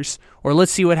 3-pointers. Or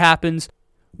let's see what happens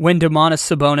when Domantas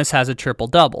Sabonis has a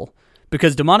triple-double.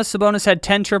 Because Domantas Sabonis had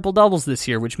 10 triple-doubles this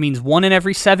year, which means 1 in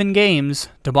every 7 games,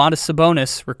 Domantas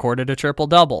Sabonis recorded a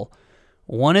triple-double.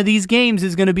 One of these games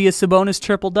is going to be a Sabonis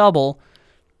triple-double,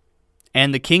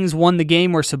 and the Kings won the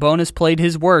game where Sabonis played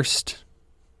his worst.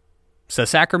 So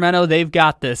Sacramento, they've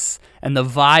got this, and the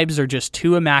vibes are just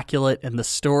too immaculate, and the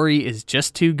story is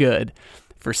just too good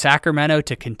for Sacramento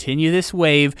to continue this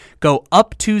wave, go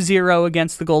up 2-0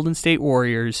 against the Golden State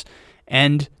Warriors,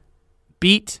 and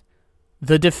beat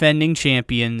the defending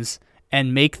champions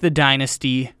and make the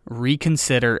dynasty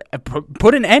reconsider,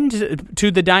 put an end to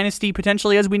the dynasty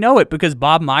potentially as we know it, because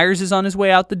Bob Myers is on his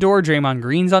way out the door, Draymond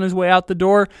Green's on his way out the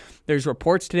door. There's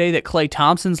reports today that Klay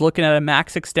Thompson's looking at a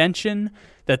max extension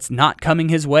that's not coming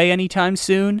his way anytime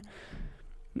soon.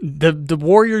 The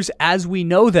Warriors, as we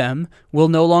know them, will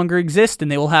no longer exist, and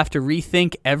they will have to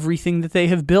rethink everything that they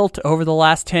have built over the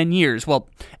last 10 years. Well,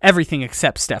 everything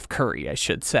except Steph Curry, I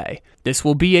should say. This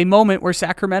will be a moment where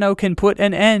Sacramento can put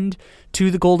an end to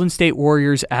the Golden State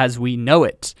Warriors as we know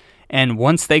it. And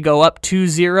once they go up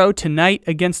 2-0 tonight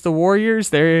against the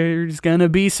Warriors, there's going to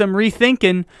be some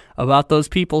rethinking about those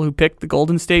people who picked the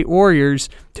Golden State Warriors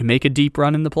to make a deep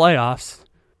run in the playoffs.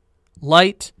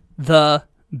 Light the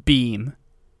beam.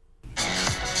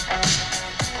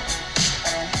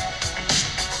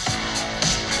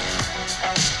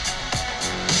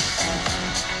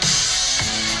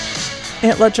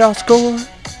 Ant let y'all score.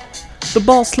 The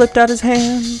ball slipped out his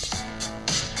hand.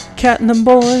 Cat and them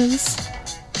boys,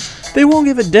 they won't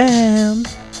give a damn.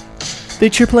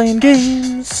 They cheer playing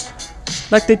games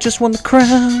like they just won the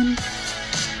crown.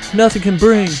 Nothing can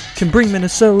bring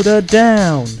Minnesota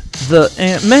down. The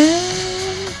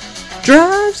Ant-Man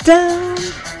drives down.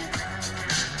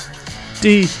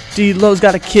 D-Lo's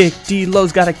got a kick.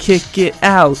 D-Lo's got to kick it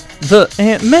out. The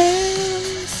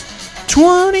Ant-Man's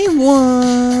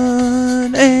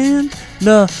 21 and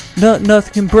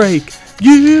nothing can break.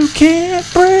 You can't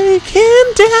break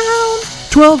him down.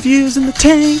 12 years in the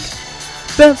tank.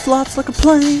 Bed flops like a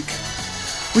plank.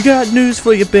 We got news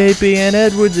for you, baby, and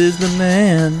Edwards is the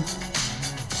man.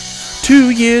 2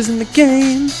 years in the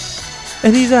game,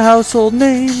 and he's a household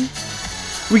name.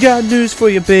 We got news for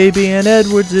you, baby, and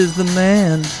Edwards is the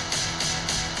man.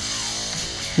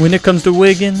 When it comes to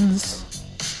Wiggins,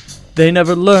 they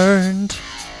never learned.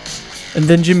 And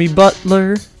then Jimmy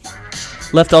Butler,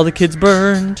 left all the kids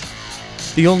burned.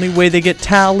 The only way they get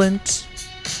talent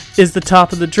is the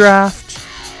top of the draft.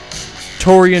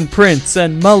 Torian Prince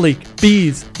and Malik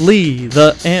Beasley,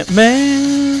 the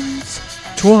Ant-Man's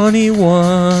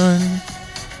 21.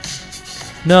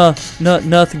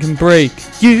 Nothing can break.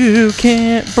 You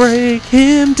can't break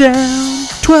him down.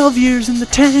 12 years in the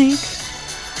tank.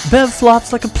 Bev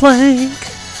flops like a plank.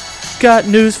 Got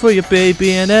news for you,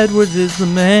 baby, and Edwards is the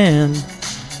man.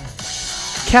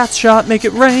 Cat's shot, make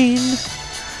it rain.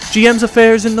 GM's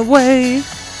affairs in the way.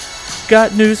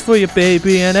 Got news for you,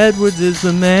 baby, and Edwards is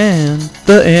the man.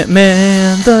 The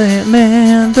Ant-Man, the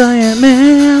Ant-Man, the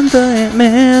Ant-Man, the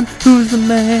Ant-Man. Who's the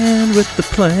man with the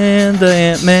plan? The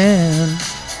Ant-Man.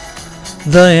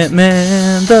 The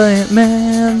Ant-Man, the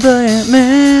Ant-Man, the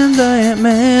Ant-Man, the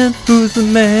Ant-Man. Who's the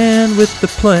man with the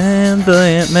plan? The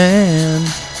Ant-Man.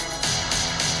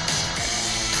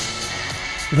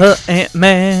 The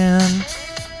Ant-Man.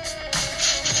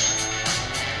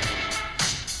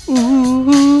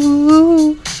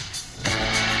 Ooh.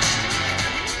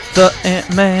 The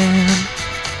Ant-Man.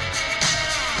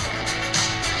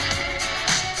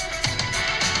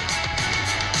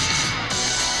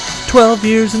 "12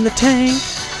 years in the tank.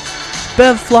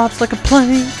 Bev flops like a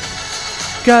plank.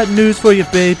 Got news for you,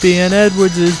 baby, and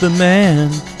Edwards is the man.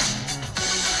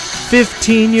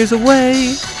 15 years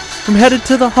away from headed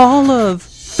to the Hall of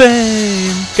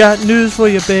Fame. Got news for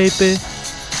you, baby,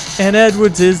 and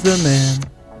Edwards is the man."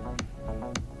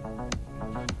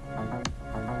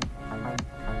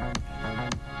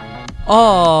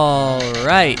 All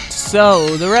right,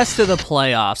 so the rest of the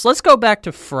playoffs. Let's go back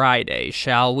to Friday,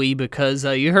 shall we? Because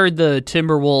you heard the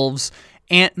Timberwolves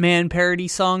Ant-Man parody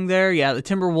song there. Yeah, the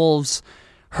Timberwolves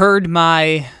heard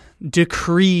my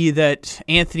decree that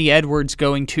Anthony Edwards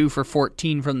going 2 for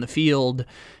 14 from the field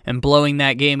and blowing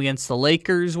that game against the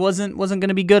Lakers wasn't going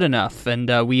to be good enough,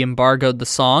 and we embargoed the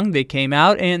song. They came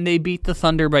out and they beat the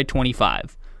Thunder by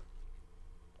 25.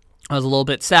 I was a little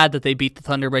bit sad that they beat the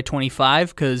Thunder by 25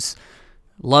 because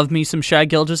love me some Shai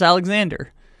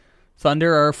Gilgeous-Alexander.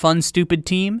 Thunder are a fun, stupid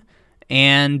team,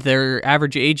 and their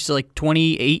average age is like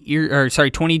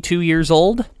 22 years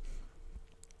old.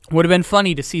 Would have been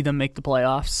funny to see them make the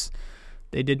playoffs.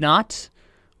 They did not.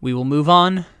 We will move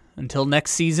on until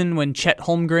next season when Chet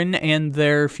Holmgren and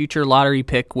their future lottery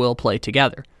pick will play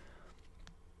together.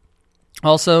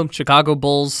 Also, Chicago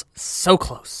Bulls, so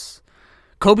close.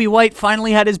 Kobe White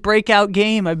finally had his breakout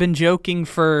game. I've been joking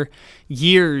for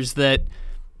years that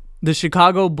the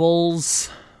Chicago Bulls,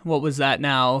 what was that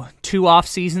now, 2 off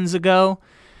seasons ago,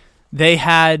 they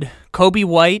had Kobe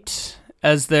White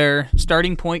as their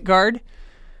starting point guard,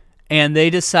 and they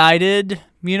decided,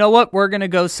 you know what, we're going to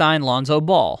go sign Lonzo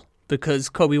Ball because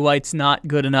Kobe White's not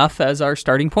good enough as our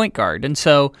starting point guard. And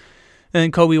so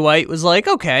then Kobe White was like,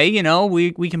 okay, you know,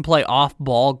 we can play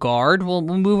off-ball guard. We'll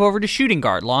move over to shooting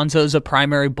guard. Lonzo's a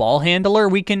primary ball handler.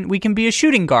 We can be a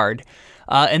shooting guard.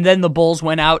 And then the Bulls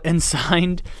went out and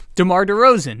signed DeMar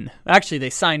DeRozan. Actually, they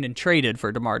signed and traded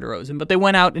for DeMar DeRozan, but they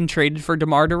went out and traded for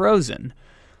DeMar DeRozan.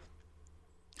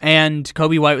 And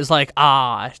Kobe White was like,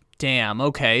 damn,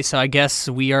 okay, so I guess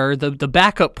we are the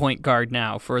backup point guard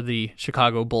now for the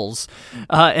Chicago Bulls.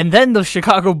 And then the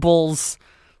Chicago Bulls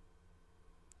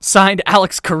signed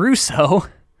Alex Caruso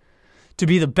to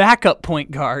be the backup point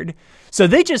guard. So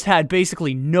they just had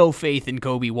basically no faith in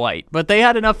Kobe White. But they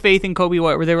had enough faith in Kobe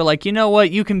White where they were like, you know what,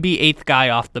 you can be 8th guy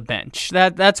off the bench.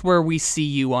 That's where we see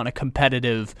you on a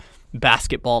competitive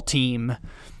basketball team.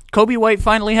 Kobe White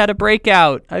finally had a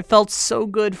breakout. I felt so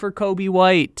good for Kobe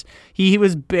White. He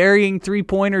was burying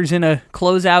 3-pointers in a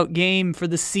closeout game for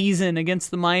the season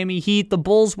against the Miami Heat. The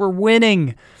Bulls were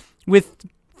winning with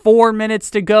 4 minutes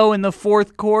to go in the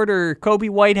fourth quarter. Kobe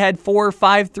White had 4 or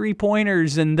 5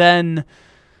 3-pointers, and then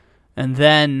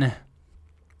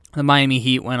the Miami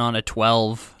Heat went on a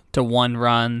 12-1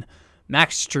 run.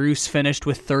 Max Strus finished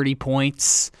with 30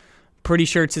 points. Pretty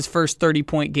sure it's his first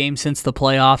 30-point game since the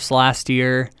playoffs last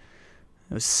year.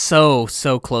 It was so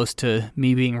close to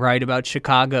me being right about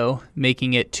Chicago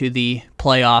making it to the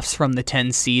playoffs from the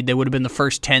 10 seed. They would have been the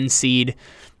first 10 seed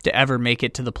to ever make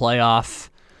it to the playoff.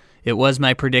 It was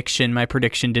my prediction. My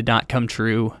prediction did not come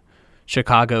true.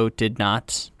 Chicago did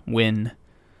not win.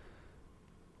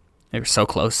 They were so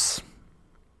close.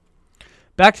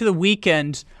 Back to the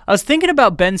weekend. I was thinking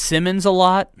about Ben Simmons a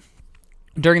lot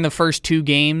during the first 2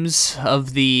 games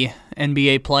of the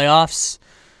NBA playoffs,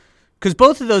 because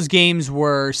both of those games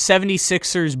were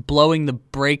 76ers blowing the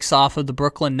brakes off of the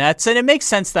Brooklyn Nets, and it makes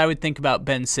sense that I would think about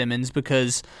Ben Simmons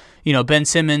because, you know, Ben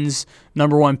Simmons,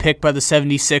 number 1 pick by the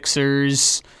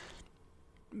 76ers,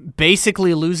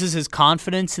 basically loses his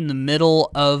confidence in the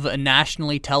middle of a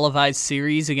nationally televised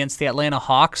series against the Atlanta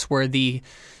Hawks, where the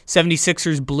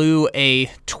 76ers blew a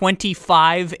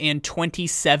 25 and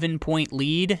 27 point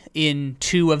lead in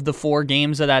 2 of the 4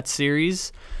 games of that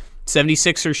series.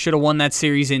 76ers should have won that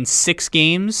series in 6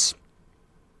 games,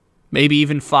 maybe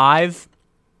even 5,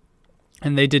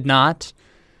 and they did not.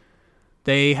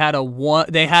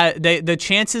 The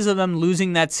chances of them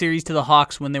losing that series to the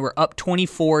Hawks when they were up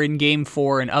 24 in Game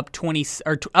 4 and up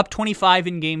 25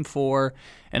 in Game 4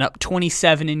 and up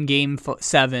 27 in Game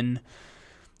 7.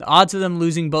 The odds of them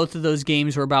losing both of those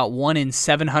games were about 1 in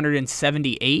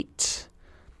 778,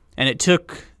 and it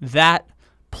took that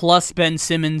plus Ben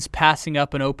Simmons passing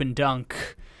up an open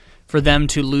dunk for them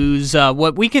to lose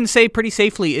what we can say pretty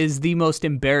safely is the most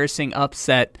embarrassing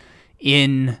upset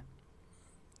in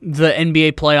the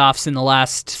NBA playoffs in the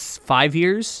last 5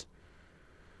 years.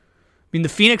 I mean, the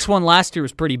Phoenix one last year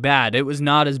was pretty bad. It was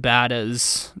not as bad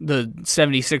as the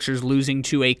 76ers losing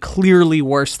to a clearly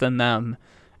worse than them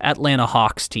Atlanta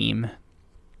Hawks team.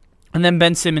 And then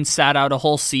Ben Simmons sat out a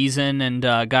whole season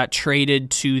and got traded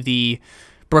to the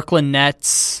Brooklyn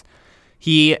Nets.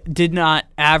 He did not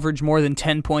average more than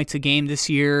 10 points a game this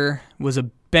year, was a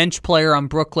bench player on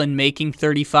Brooklyn making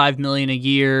 $35 million a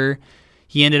year.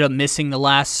 He ended up missing the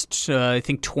last,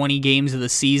 20 games of the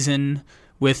season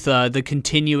with the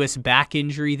continuous back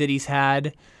injury that he's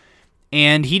had.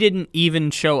 And he didn't even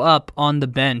show up on the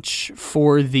bench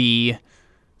for the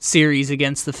series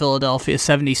against the Philadelphia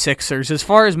 76ers. As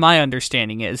far as my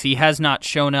understanding is, he has not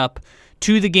shown up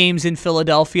to the games in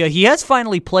Philadelphia. He has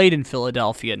finally played in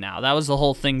Philadelphia now. That was the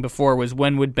whole thing before, was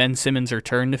when would Ben Simmons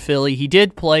return to Philly. He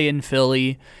did play in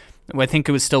Philly. I think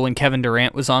it was still when Kevin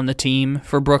Durant was on the team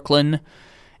for Brooklyn,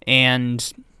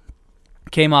 and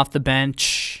came off the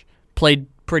bench, played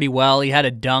pretty well. He had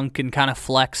a dunk and kind of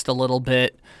flexed a little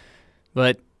bit.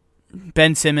 But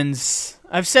Ben Simmons,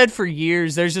 I've said for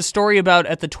years, there's a story about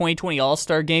at the 2020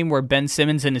 All-Star Game where Ben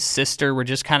Simmons and his sister were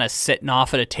just kind of sitting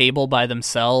off at a table by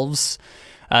themselves.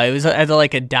 It was either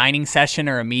like a dining session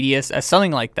or a media,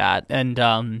 something like that. And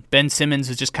Ben Simmons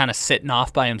was just kind of sitting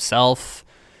off by himself.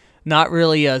 Not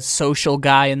really a social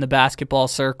guy in the basketball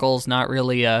circles, not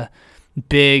really a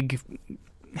big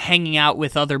hanging out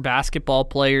with other basketball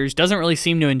players, doesn't really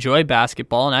seem to enjoy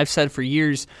basketball. And I've said for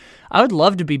years, I would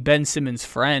love to be Ben Simmons'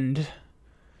 friend,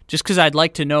 just because I'd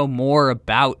like to know more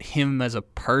about him as a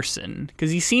person,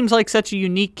 because he seems like such a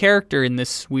unique character in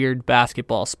this weird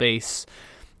basketball space.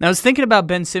 And I was thinking about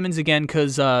Ben Simmons again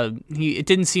because it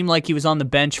didn't seem like he was on the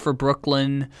bench for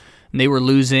Brooklyn, and they were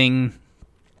losing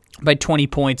by 20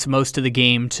 points most of the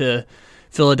game to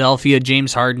Philadelphia.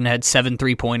 James Harden had 7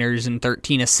 3-pointers and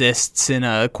 13 assists in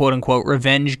a quote-unquote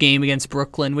revenge game against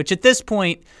Brooklyn, which at this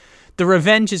point, the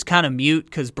revenge is kind of mute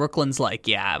because Brooklyn's like,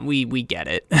 yeah, we get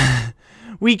it.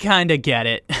 We kind of get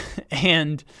it.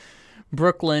 And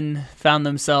Brooklyn found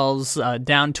themselves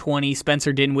down 20.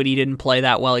 Spencer Dinwiddie didn't play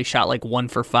that well. He shot like 1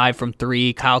 for 5 from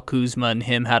 3. Kyle Kuzma and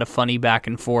him had a funny back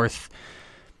and forth.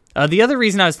 The other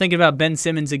reason I was thinking about Ben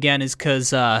Simmons again is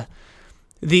because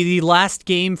the last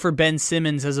game for Ben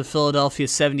Simmons as a Philadelphia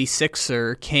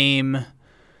 76er came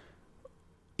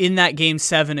in that Game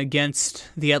 7 against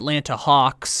the Atlanta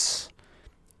Hawks.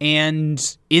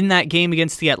 And in that game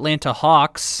against the Atlanta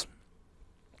Hawks,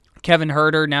 Kevin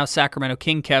Huerter, now Sacramento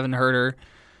King Kevin Huerter,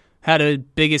 had a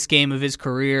biggest game of his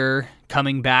career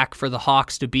coming back for the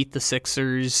Hawks to beat the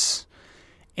Sixers.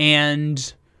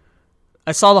 And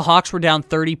I saw the Hawks were down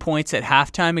 30 points at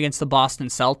halftime against the Boston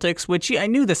Celtics, which I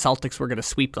knew the Celtics were going to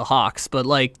sweep the Hawks, but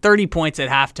like 30 points at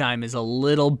halftime is a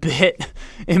little bit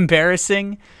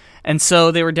embarrassing. And so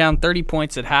they were down 30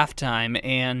 points at halftime,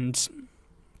 and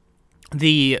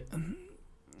the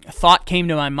thought came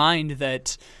to my mind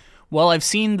that, well, I've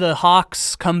seen the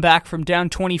Hawks come back from down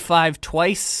 25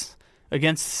 twice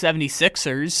against the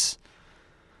 76ers.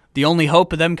 The only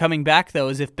hope of them coming back, though,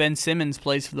 is if Ben Simmons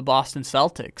plays for the Boston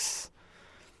Celtics.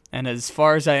 And as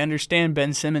far as I understand,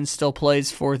 Ben Simmons still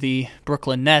plays for the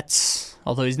Brooklyn Nets,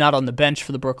 although he's not on the bench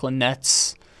for the Brooklyn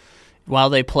Nets,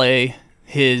 while they play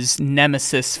his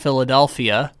nemesis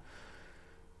Philadelphia,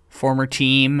 former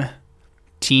team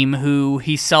who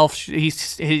his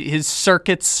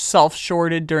circuits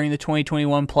self-shorted during the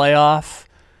 2021 playoff.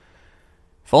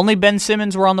 If only Ben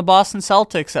Simmons were on the Boston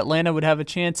Celtics, Atlanta would have a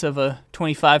chance of a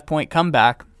 25-point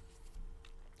comeback.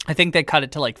 I think they cut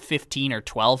it to like 15 or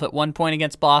 12 at one point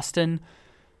against Boston.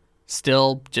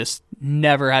 Still just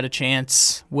never had a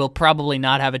chance. Will probably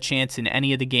not have a chance in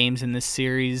any of the games in this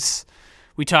series.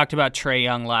 We talked about Trae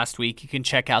Young last week. You can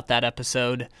check out that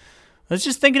episode. I was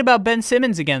just thinking about Ben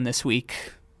Simmons again this week.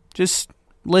 Just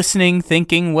listening,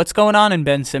 thinking, what's going on in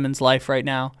Ben Simmons' life right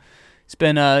now? He's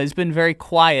been very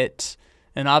quiet,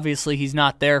 and obviously he's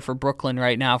not there for Brooklyn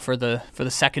right now for the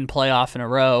second playoff in a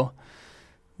row.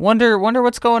 Wonder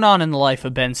what's going on in the life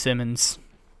of Ben Simmons.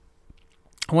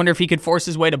 I wonder if he could force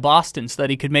his way to Boston so that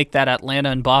he could make that Atlanta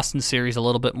and Boston series a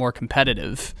little bit more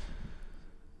competitive.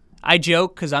 I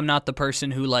joke because I'm not the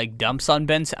person who dumps on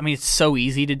Ben. I mean, it's so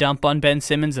easy to dump on Ben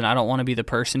Simmons, and I don't want to be the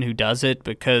person who does it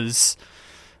because,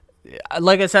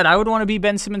 like I said, I would want to be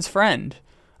Ben Simmons' friend.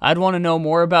 I'd want to know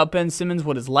more about Ben Simmons,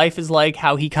 what his life is like,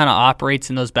 how he kind of operates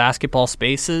in those basketball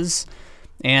spaces,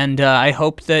 and I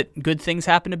hope that good things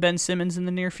happen to Ben Simmons in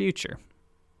the near future.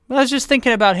 I was just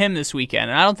thinking about him this weekend,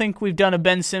 and I don't think we've done a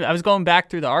Ben Simmons. I was going back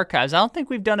through the archives. I don't think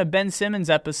we've done a Ben Simmons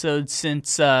episode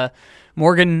since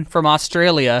Morgan from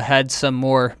Australia had some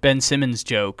more Ben Simmons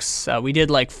jokes. We did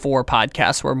 4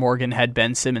 podcasts where Morgan had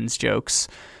Ben Simmons jokes.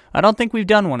 I don't think we've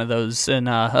done one of those in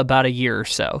about a year or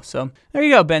so. So there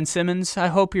you go, Ben Simmons. I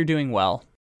hope you're doing well.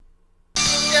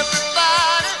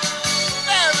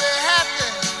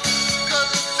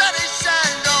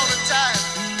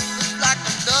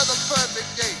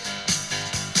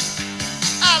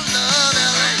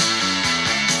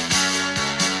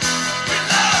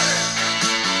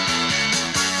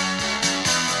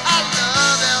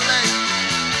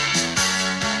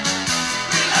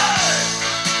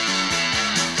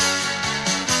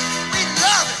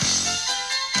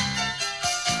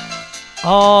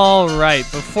 All right,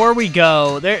 before we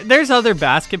go, there's other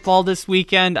basketball this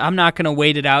weekend. I'm not going to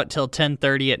wait it out till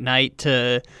 10:30 at night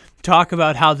to talk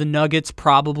about how the Nuggets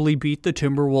probably beat the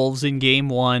Timberwolves in Game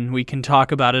 1. We can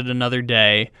talk about it another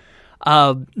day.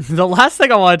 The last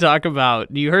thing I want to talk about,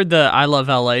 you heard the I Love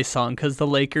LA song because the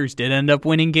Lakers did end up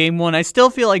winning Game 1. I still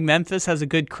feel like Memphis has a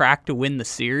good crack to win the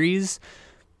series.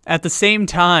 At the same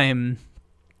time,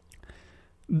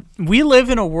 we live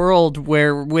in a world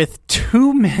where with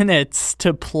 2 minutes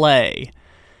to play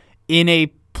in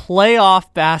a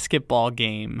playoff basketball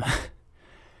game,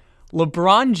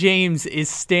 LeBron James is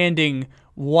standing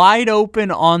wide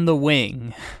open on the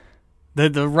wing,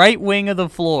 the right wing of the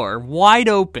floor, wide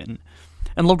open.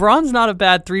 And LeBron's not a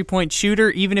bad three-point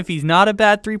shooter. Even if he's not a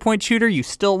bad three-point shooter, you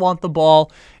still want the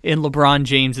ball in LeBron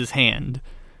James's hand.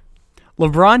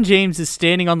 LeBron James is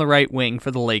standing on the right wing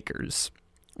for the Lakers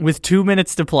with 2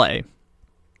 minutes to play.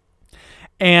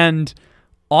 And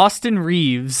Austin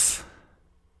Reeves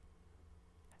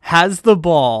has the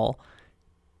ball,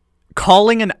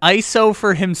 calling an ISO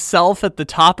for himself at the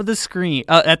top of the screen,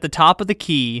 at the top of the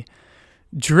key,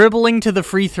 dribbling to the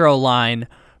free throw line,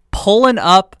 pulling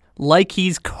up like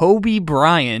he's Kobe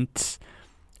Bryant,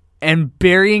 and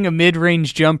burying a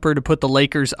mid-range jumper to put the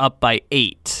Lakers up by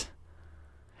 8.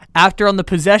 After on the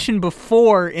possession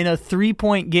before in a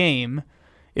 3-point game,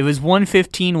 it was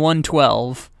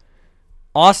 115-112.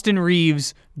 Austin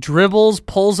Reeves dribbles,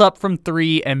 pulls up from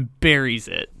 3, and buries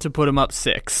it to put him up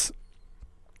 6.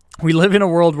 We live in a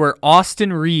world where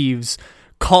Austin Reeves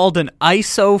called an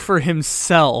ISO for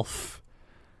himself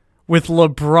with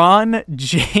LeBron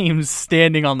James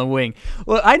standing on the wing.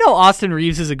 Well, I know Austin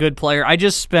Reeves is a good player. I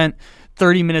just spent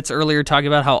 30 minutes earlier talking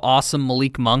about how awesome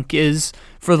Malik Monk is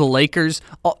for the Lakers.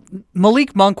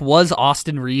 Malik Monk was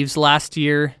Austin Reeves last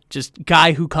year, just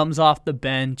guy who comes off the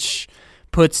bench,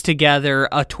 puts together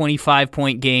a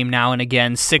 25-point game now and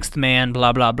again, sixth man,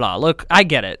 blah, blah, blah. Look, I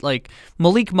get it.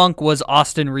 Malik Monk was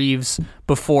Austin Reeves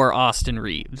before Austin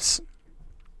Reeves.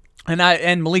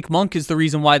 And Malik Monk is the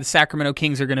reason why the Sacramento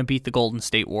Kings are going to beat the Golden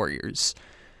State Warriors.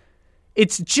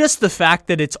 It's just the fact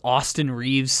that it's Austin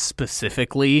Reeves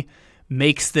specifically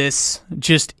makes this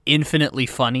just infinitely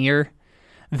funnier.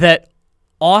 That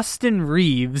Austin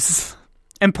Reeves,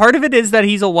 and part of it is that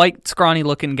he's a white,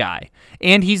 scrawny-looking guy,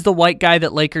 and he's the white guy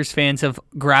that Lakers fans have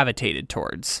gravitated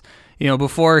towards. You know,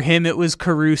 before him it was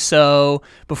Caruso,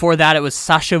 before that it was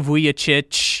Sasha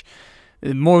Vujacic,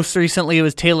 most recently it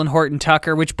was Talen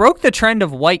Horton-Tucker, which broke the trend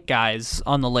of white guys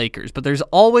on the Lakers, but there's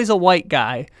always a white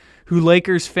guy who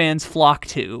Lakers fans flock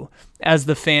to as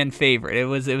the fan favorite. It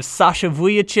was Sasha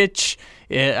Vujacic.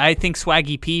 I think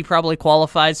Swaggy P probably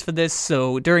qualifies for this.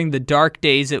 So during the dark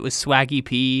days, it was Swaggy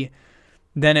P.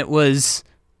 Then it was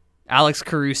Alex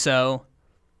Caruso.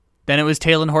 Then it was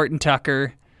Talen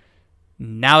Horton-Tucker.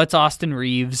 Now it's Austin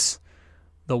Reeves,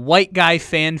 the white guy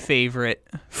fan favorite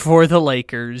for the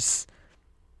Lakers,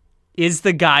 is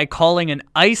the guy calling an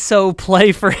ISO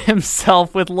play for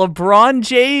himself with LeBron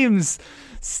James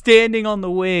standing on the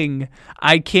wing.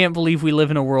 I can't believe we live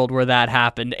in a world where that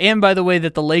happened. And by the way,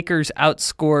 that the Lakers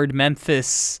outscored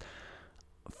Memphis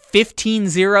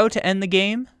 15-0 to end the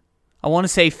game. I want to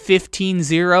say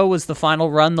 15-0 was the final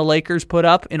run the Lakers put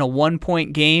up in a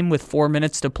 1-point game with 4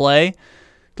 minutes to play.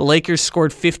 The Lakers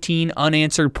scored 15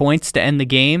 unanswered points to end the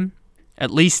game. At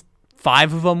least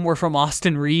 5 of them were from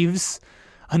Austin Reeves.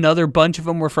 Another bunch of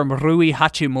them were from Rui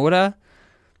Hachimura.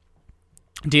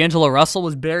 D'Angelo Russell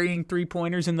was burying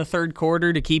 3-pointers in the third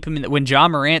quarter to keep him in. When Ja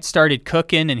Morant started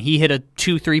cooking and he hit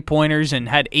 2 3-pointers and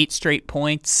had 8 straight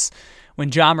points.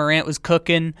 When Ja Morant was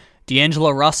cooking, D'Angelo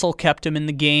Russell kept him in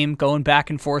the game, going back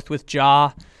and forth with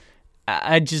Ja.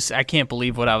 I can't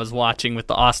believe what I was watching with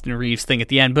the Austin Reeves thing at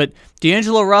the end. But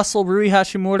D'Angelo Russell, Rui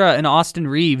Hachimura, and Austin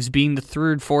Reeves being the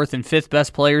 3rd, 4th, and 5th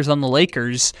best players on the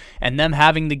Lakers, and them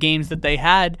having the games that they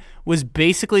had, was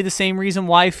basically the same reason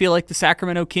why I feel like the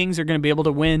Sacramento Kings are going to be able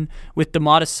to win with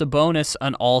Domantas Sabonis,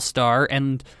 an all-star,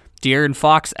 and De'Aaron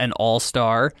Fox, an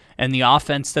all-star, and the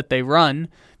offense that they run.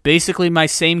 Basically, my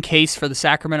same case for the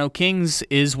Sacramento Kings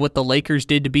is what the Lakers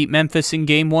did to beat Memphis in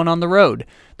Game 1 on the road.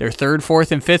 Their 3rd,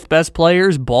 4th, and 5th best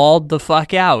players balled the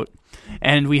fuck out.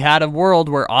 And we had a world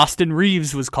where Austin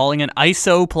Reeves was calling an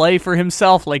ISO play for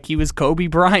himself like he was Kobe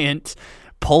Bryant,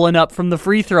 pulling up from the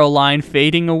free throw line,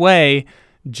 fading away,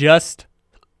 just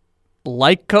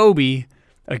like Kobe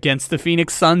against the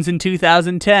Phoenix Suns in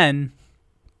 2010.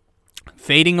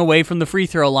 Fading away from the free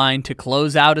throw line to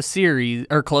close out a series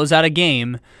or close out a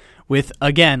game with,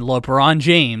 again, LeBron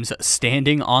James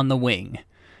standing on the wing.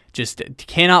 Just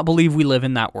cannot believe we live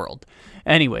in that world.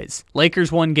 Anyways,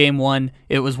 Lakers won Game 1.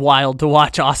 It was wild to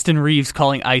watch Austin Reeves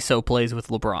calling ISO plays with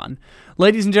LeBron.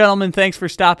 Ladies and gentlemen, thanks for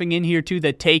stopping in here to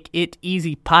the Take It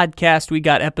Easy podcast. We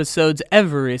got episodes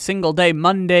every single day,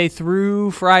 Monday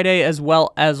through Friday, as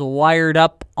well as Wired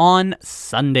Up on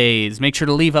Sundays. Make sure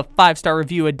to leave a 5-star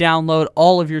review, a download.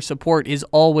 All of your support is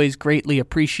always greatly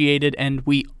appreciated, and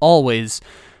we always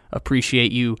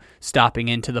appreciate you stopping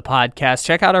into the podcast.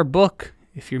 Check out our book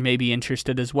if you're maybe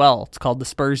interested as well. It's called The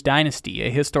Spurs Dynasty, a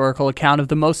historical account of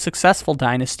the most successful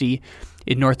dynasty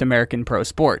in North American pro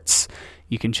sports.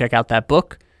 You can check out that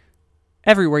book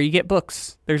everywhere you get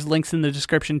books. There's links in the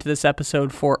description to this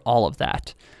episode for all of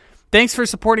that. Thanks for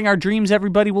supporting our dreams,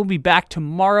 everybody. We'll be back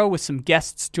tomorrow with some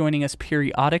guests joining us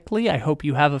periodically. I hope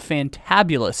you have a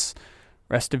fantabulous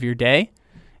rest of your day.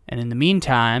 And in the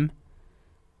meantime,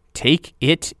 take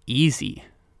it easy.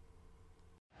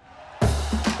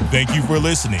 Thank you for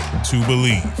listening to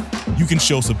Believe. You can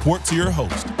show support to your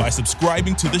host by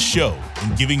subscribing to the show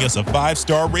and giving us a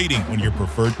 5-star rating on your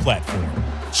preferred platform.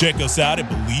 Check us out at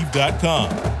Believe.com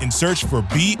and search for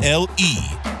BLEAV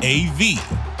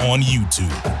on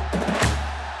YouTube.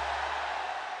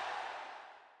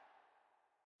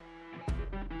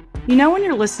 You know when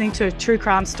you're listening to a true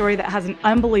crime story that has an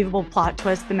unbelievable plot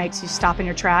twist that makes you stop in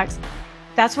your tracks?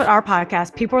 That's what our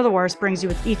podcast, People Are the Worst, brings you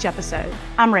with each episode.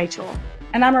 I'm Rachel.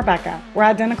 And I'm Rebecca. We're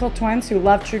identical twins who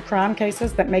love true crime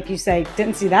cases that make you say,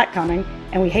 didn't see that coming,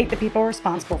 and we hate the people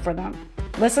responsible for them.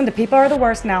 Listen to People Are the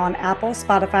Worst now on Apple,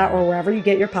 Spotify, or wherever you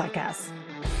get your podcasts.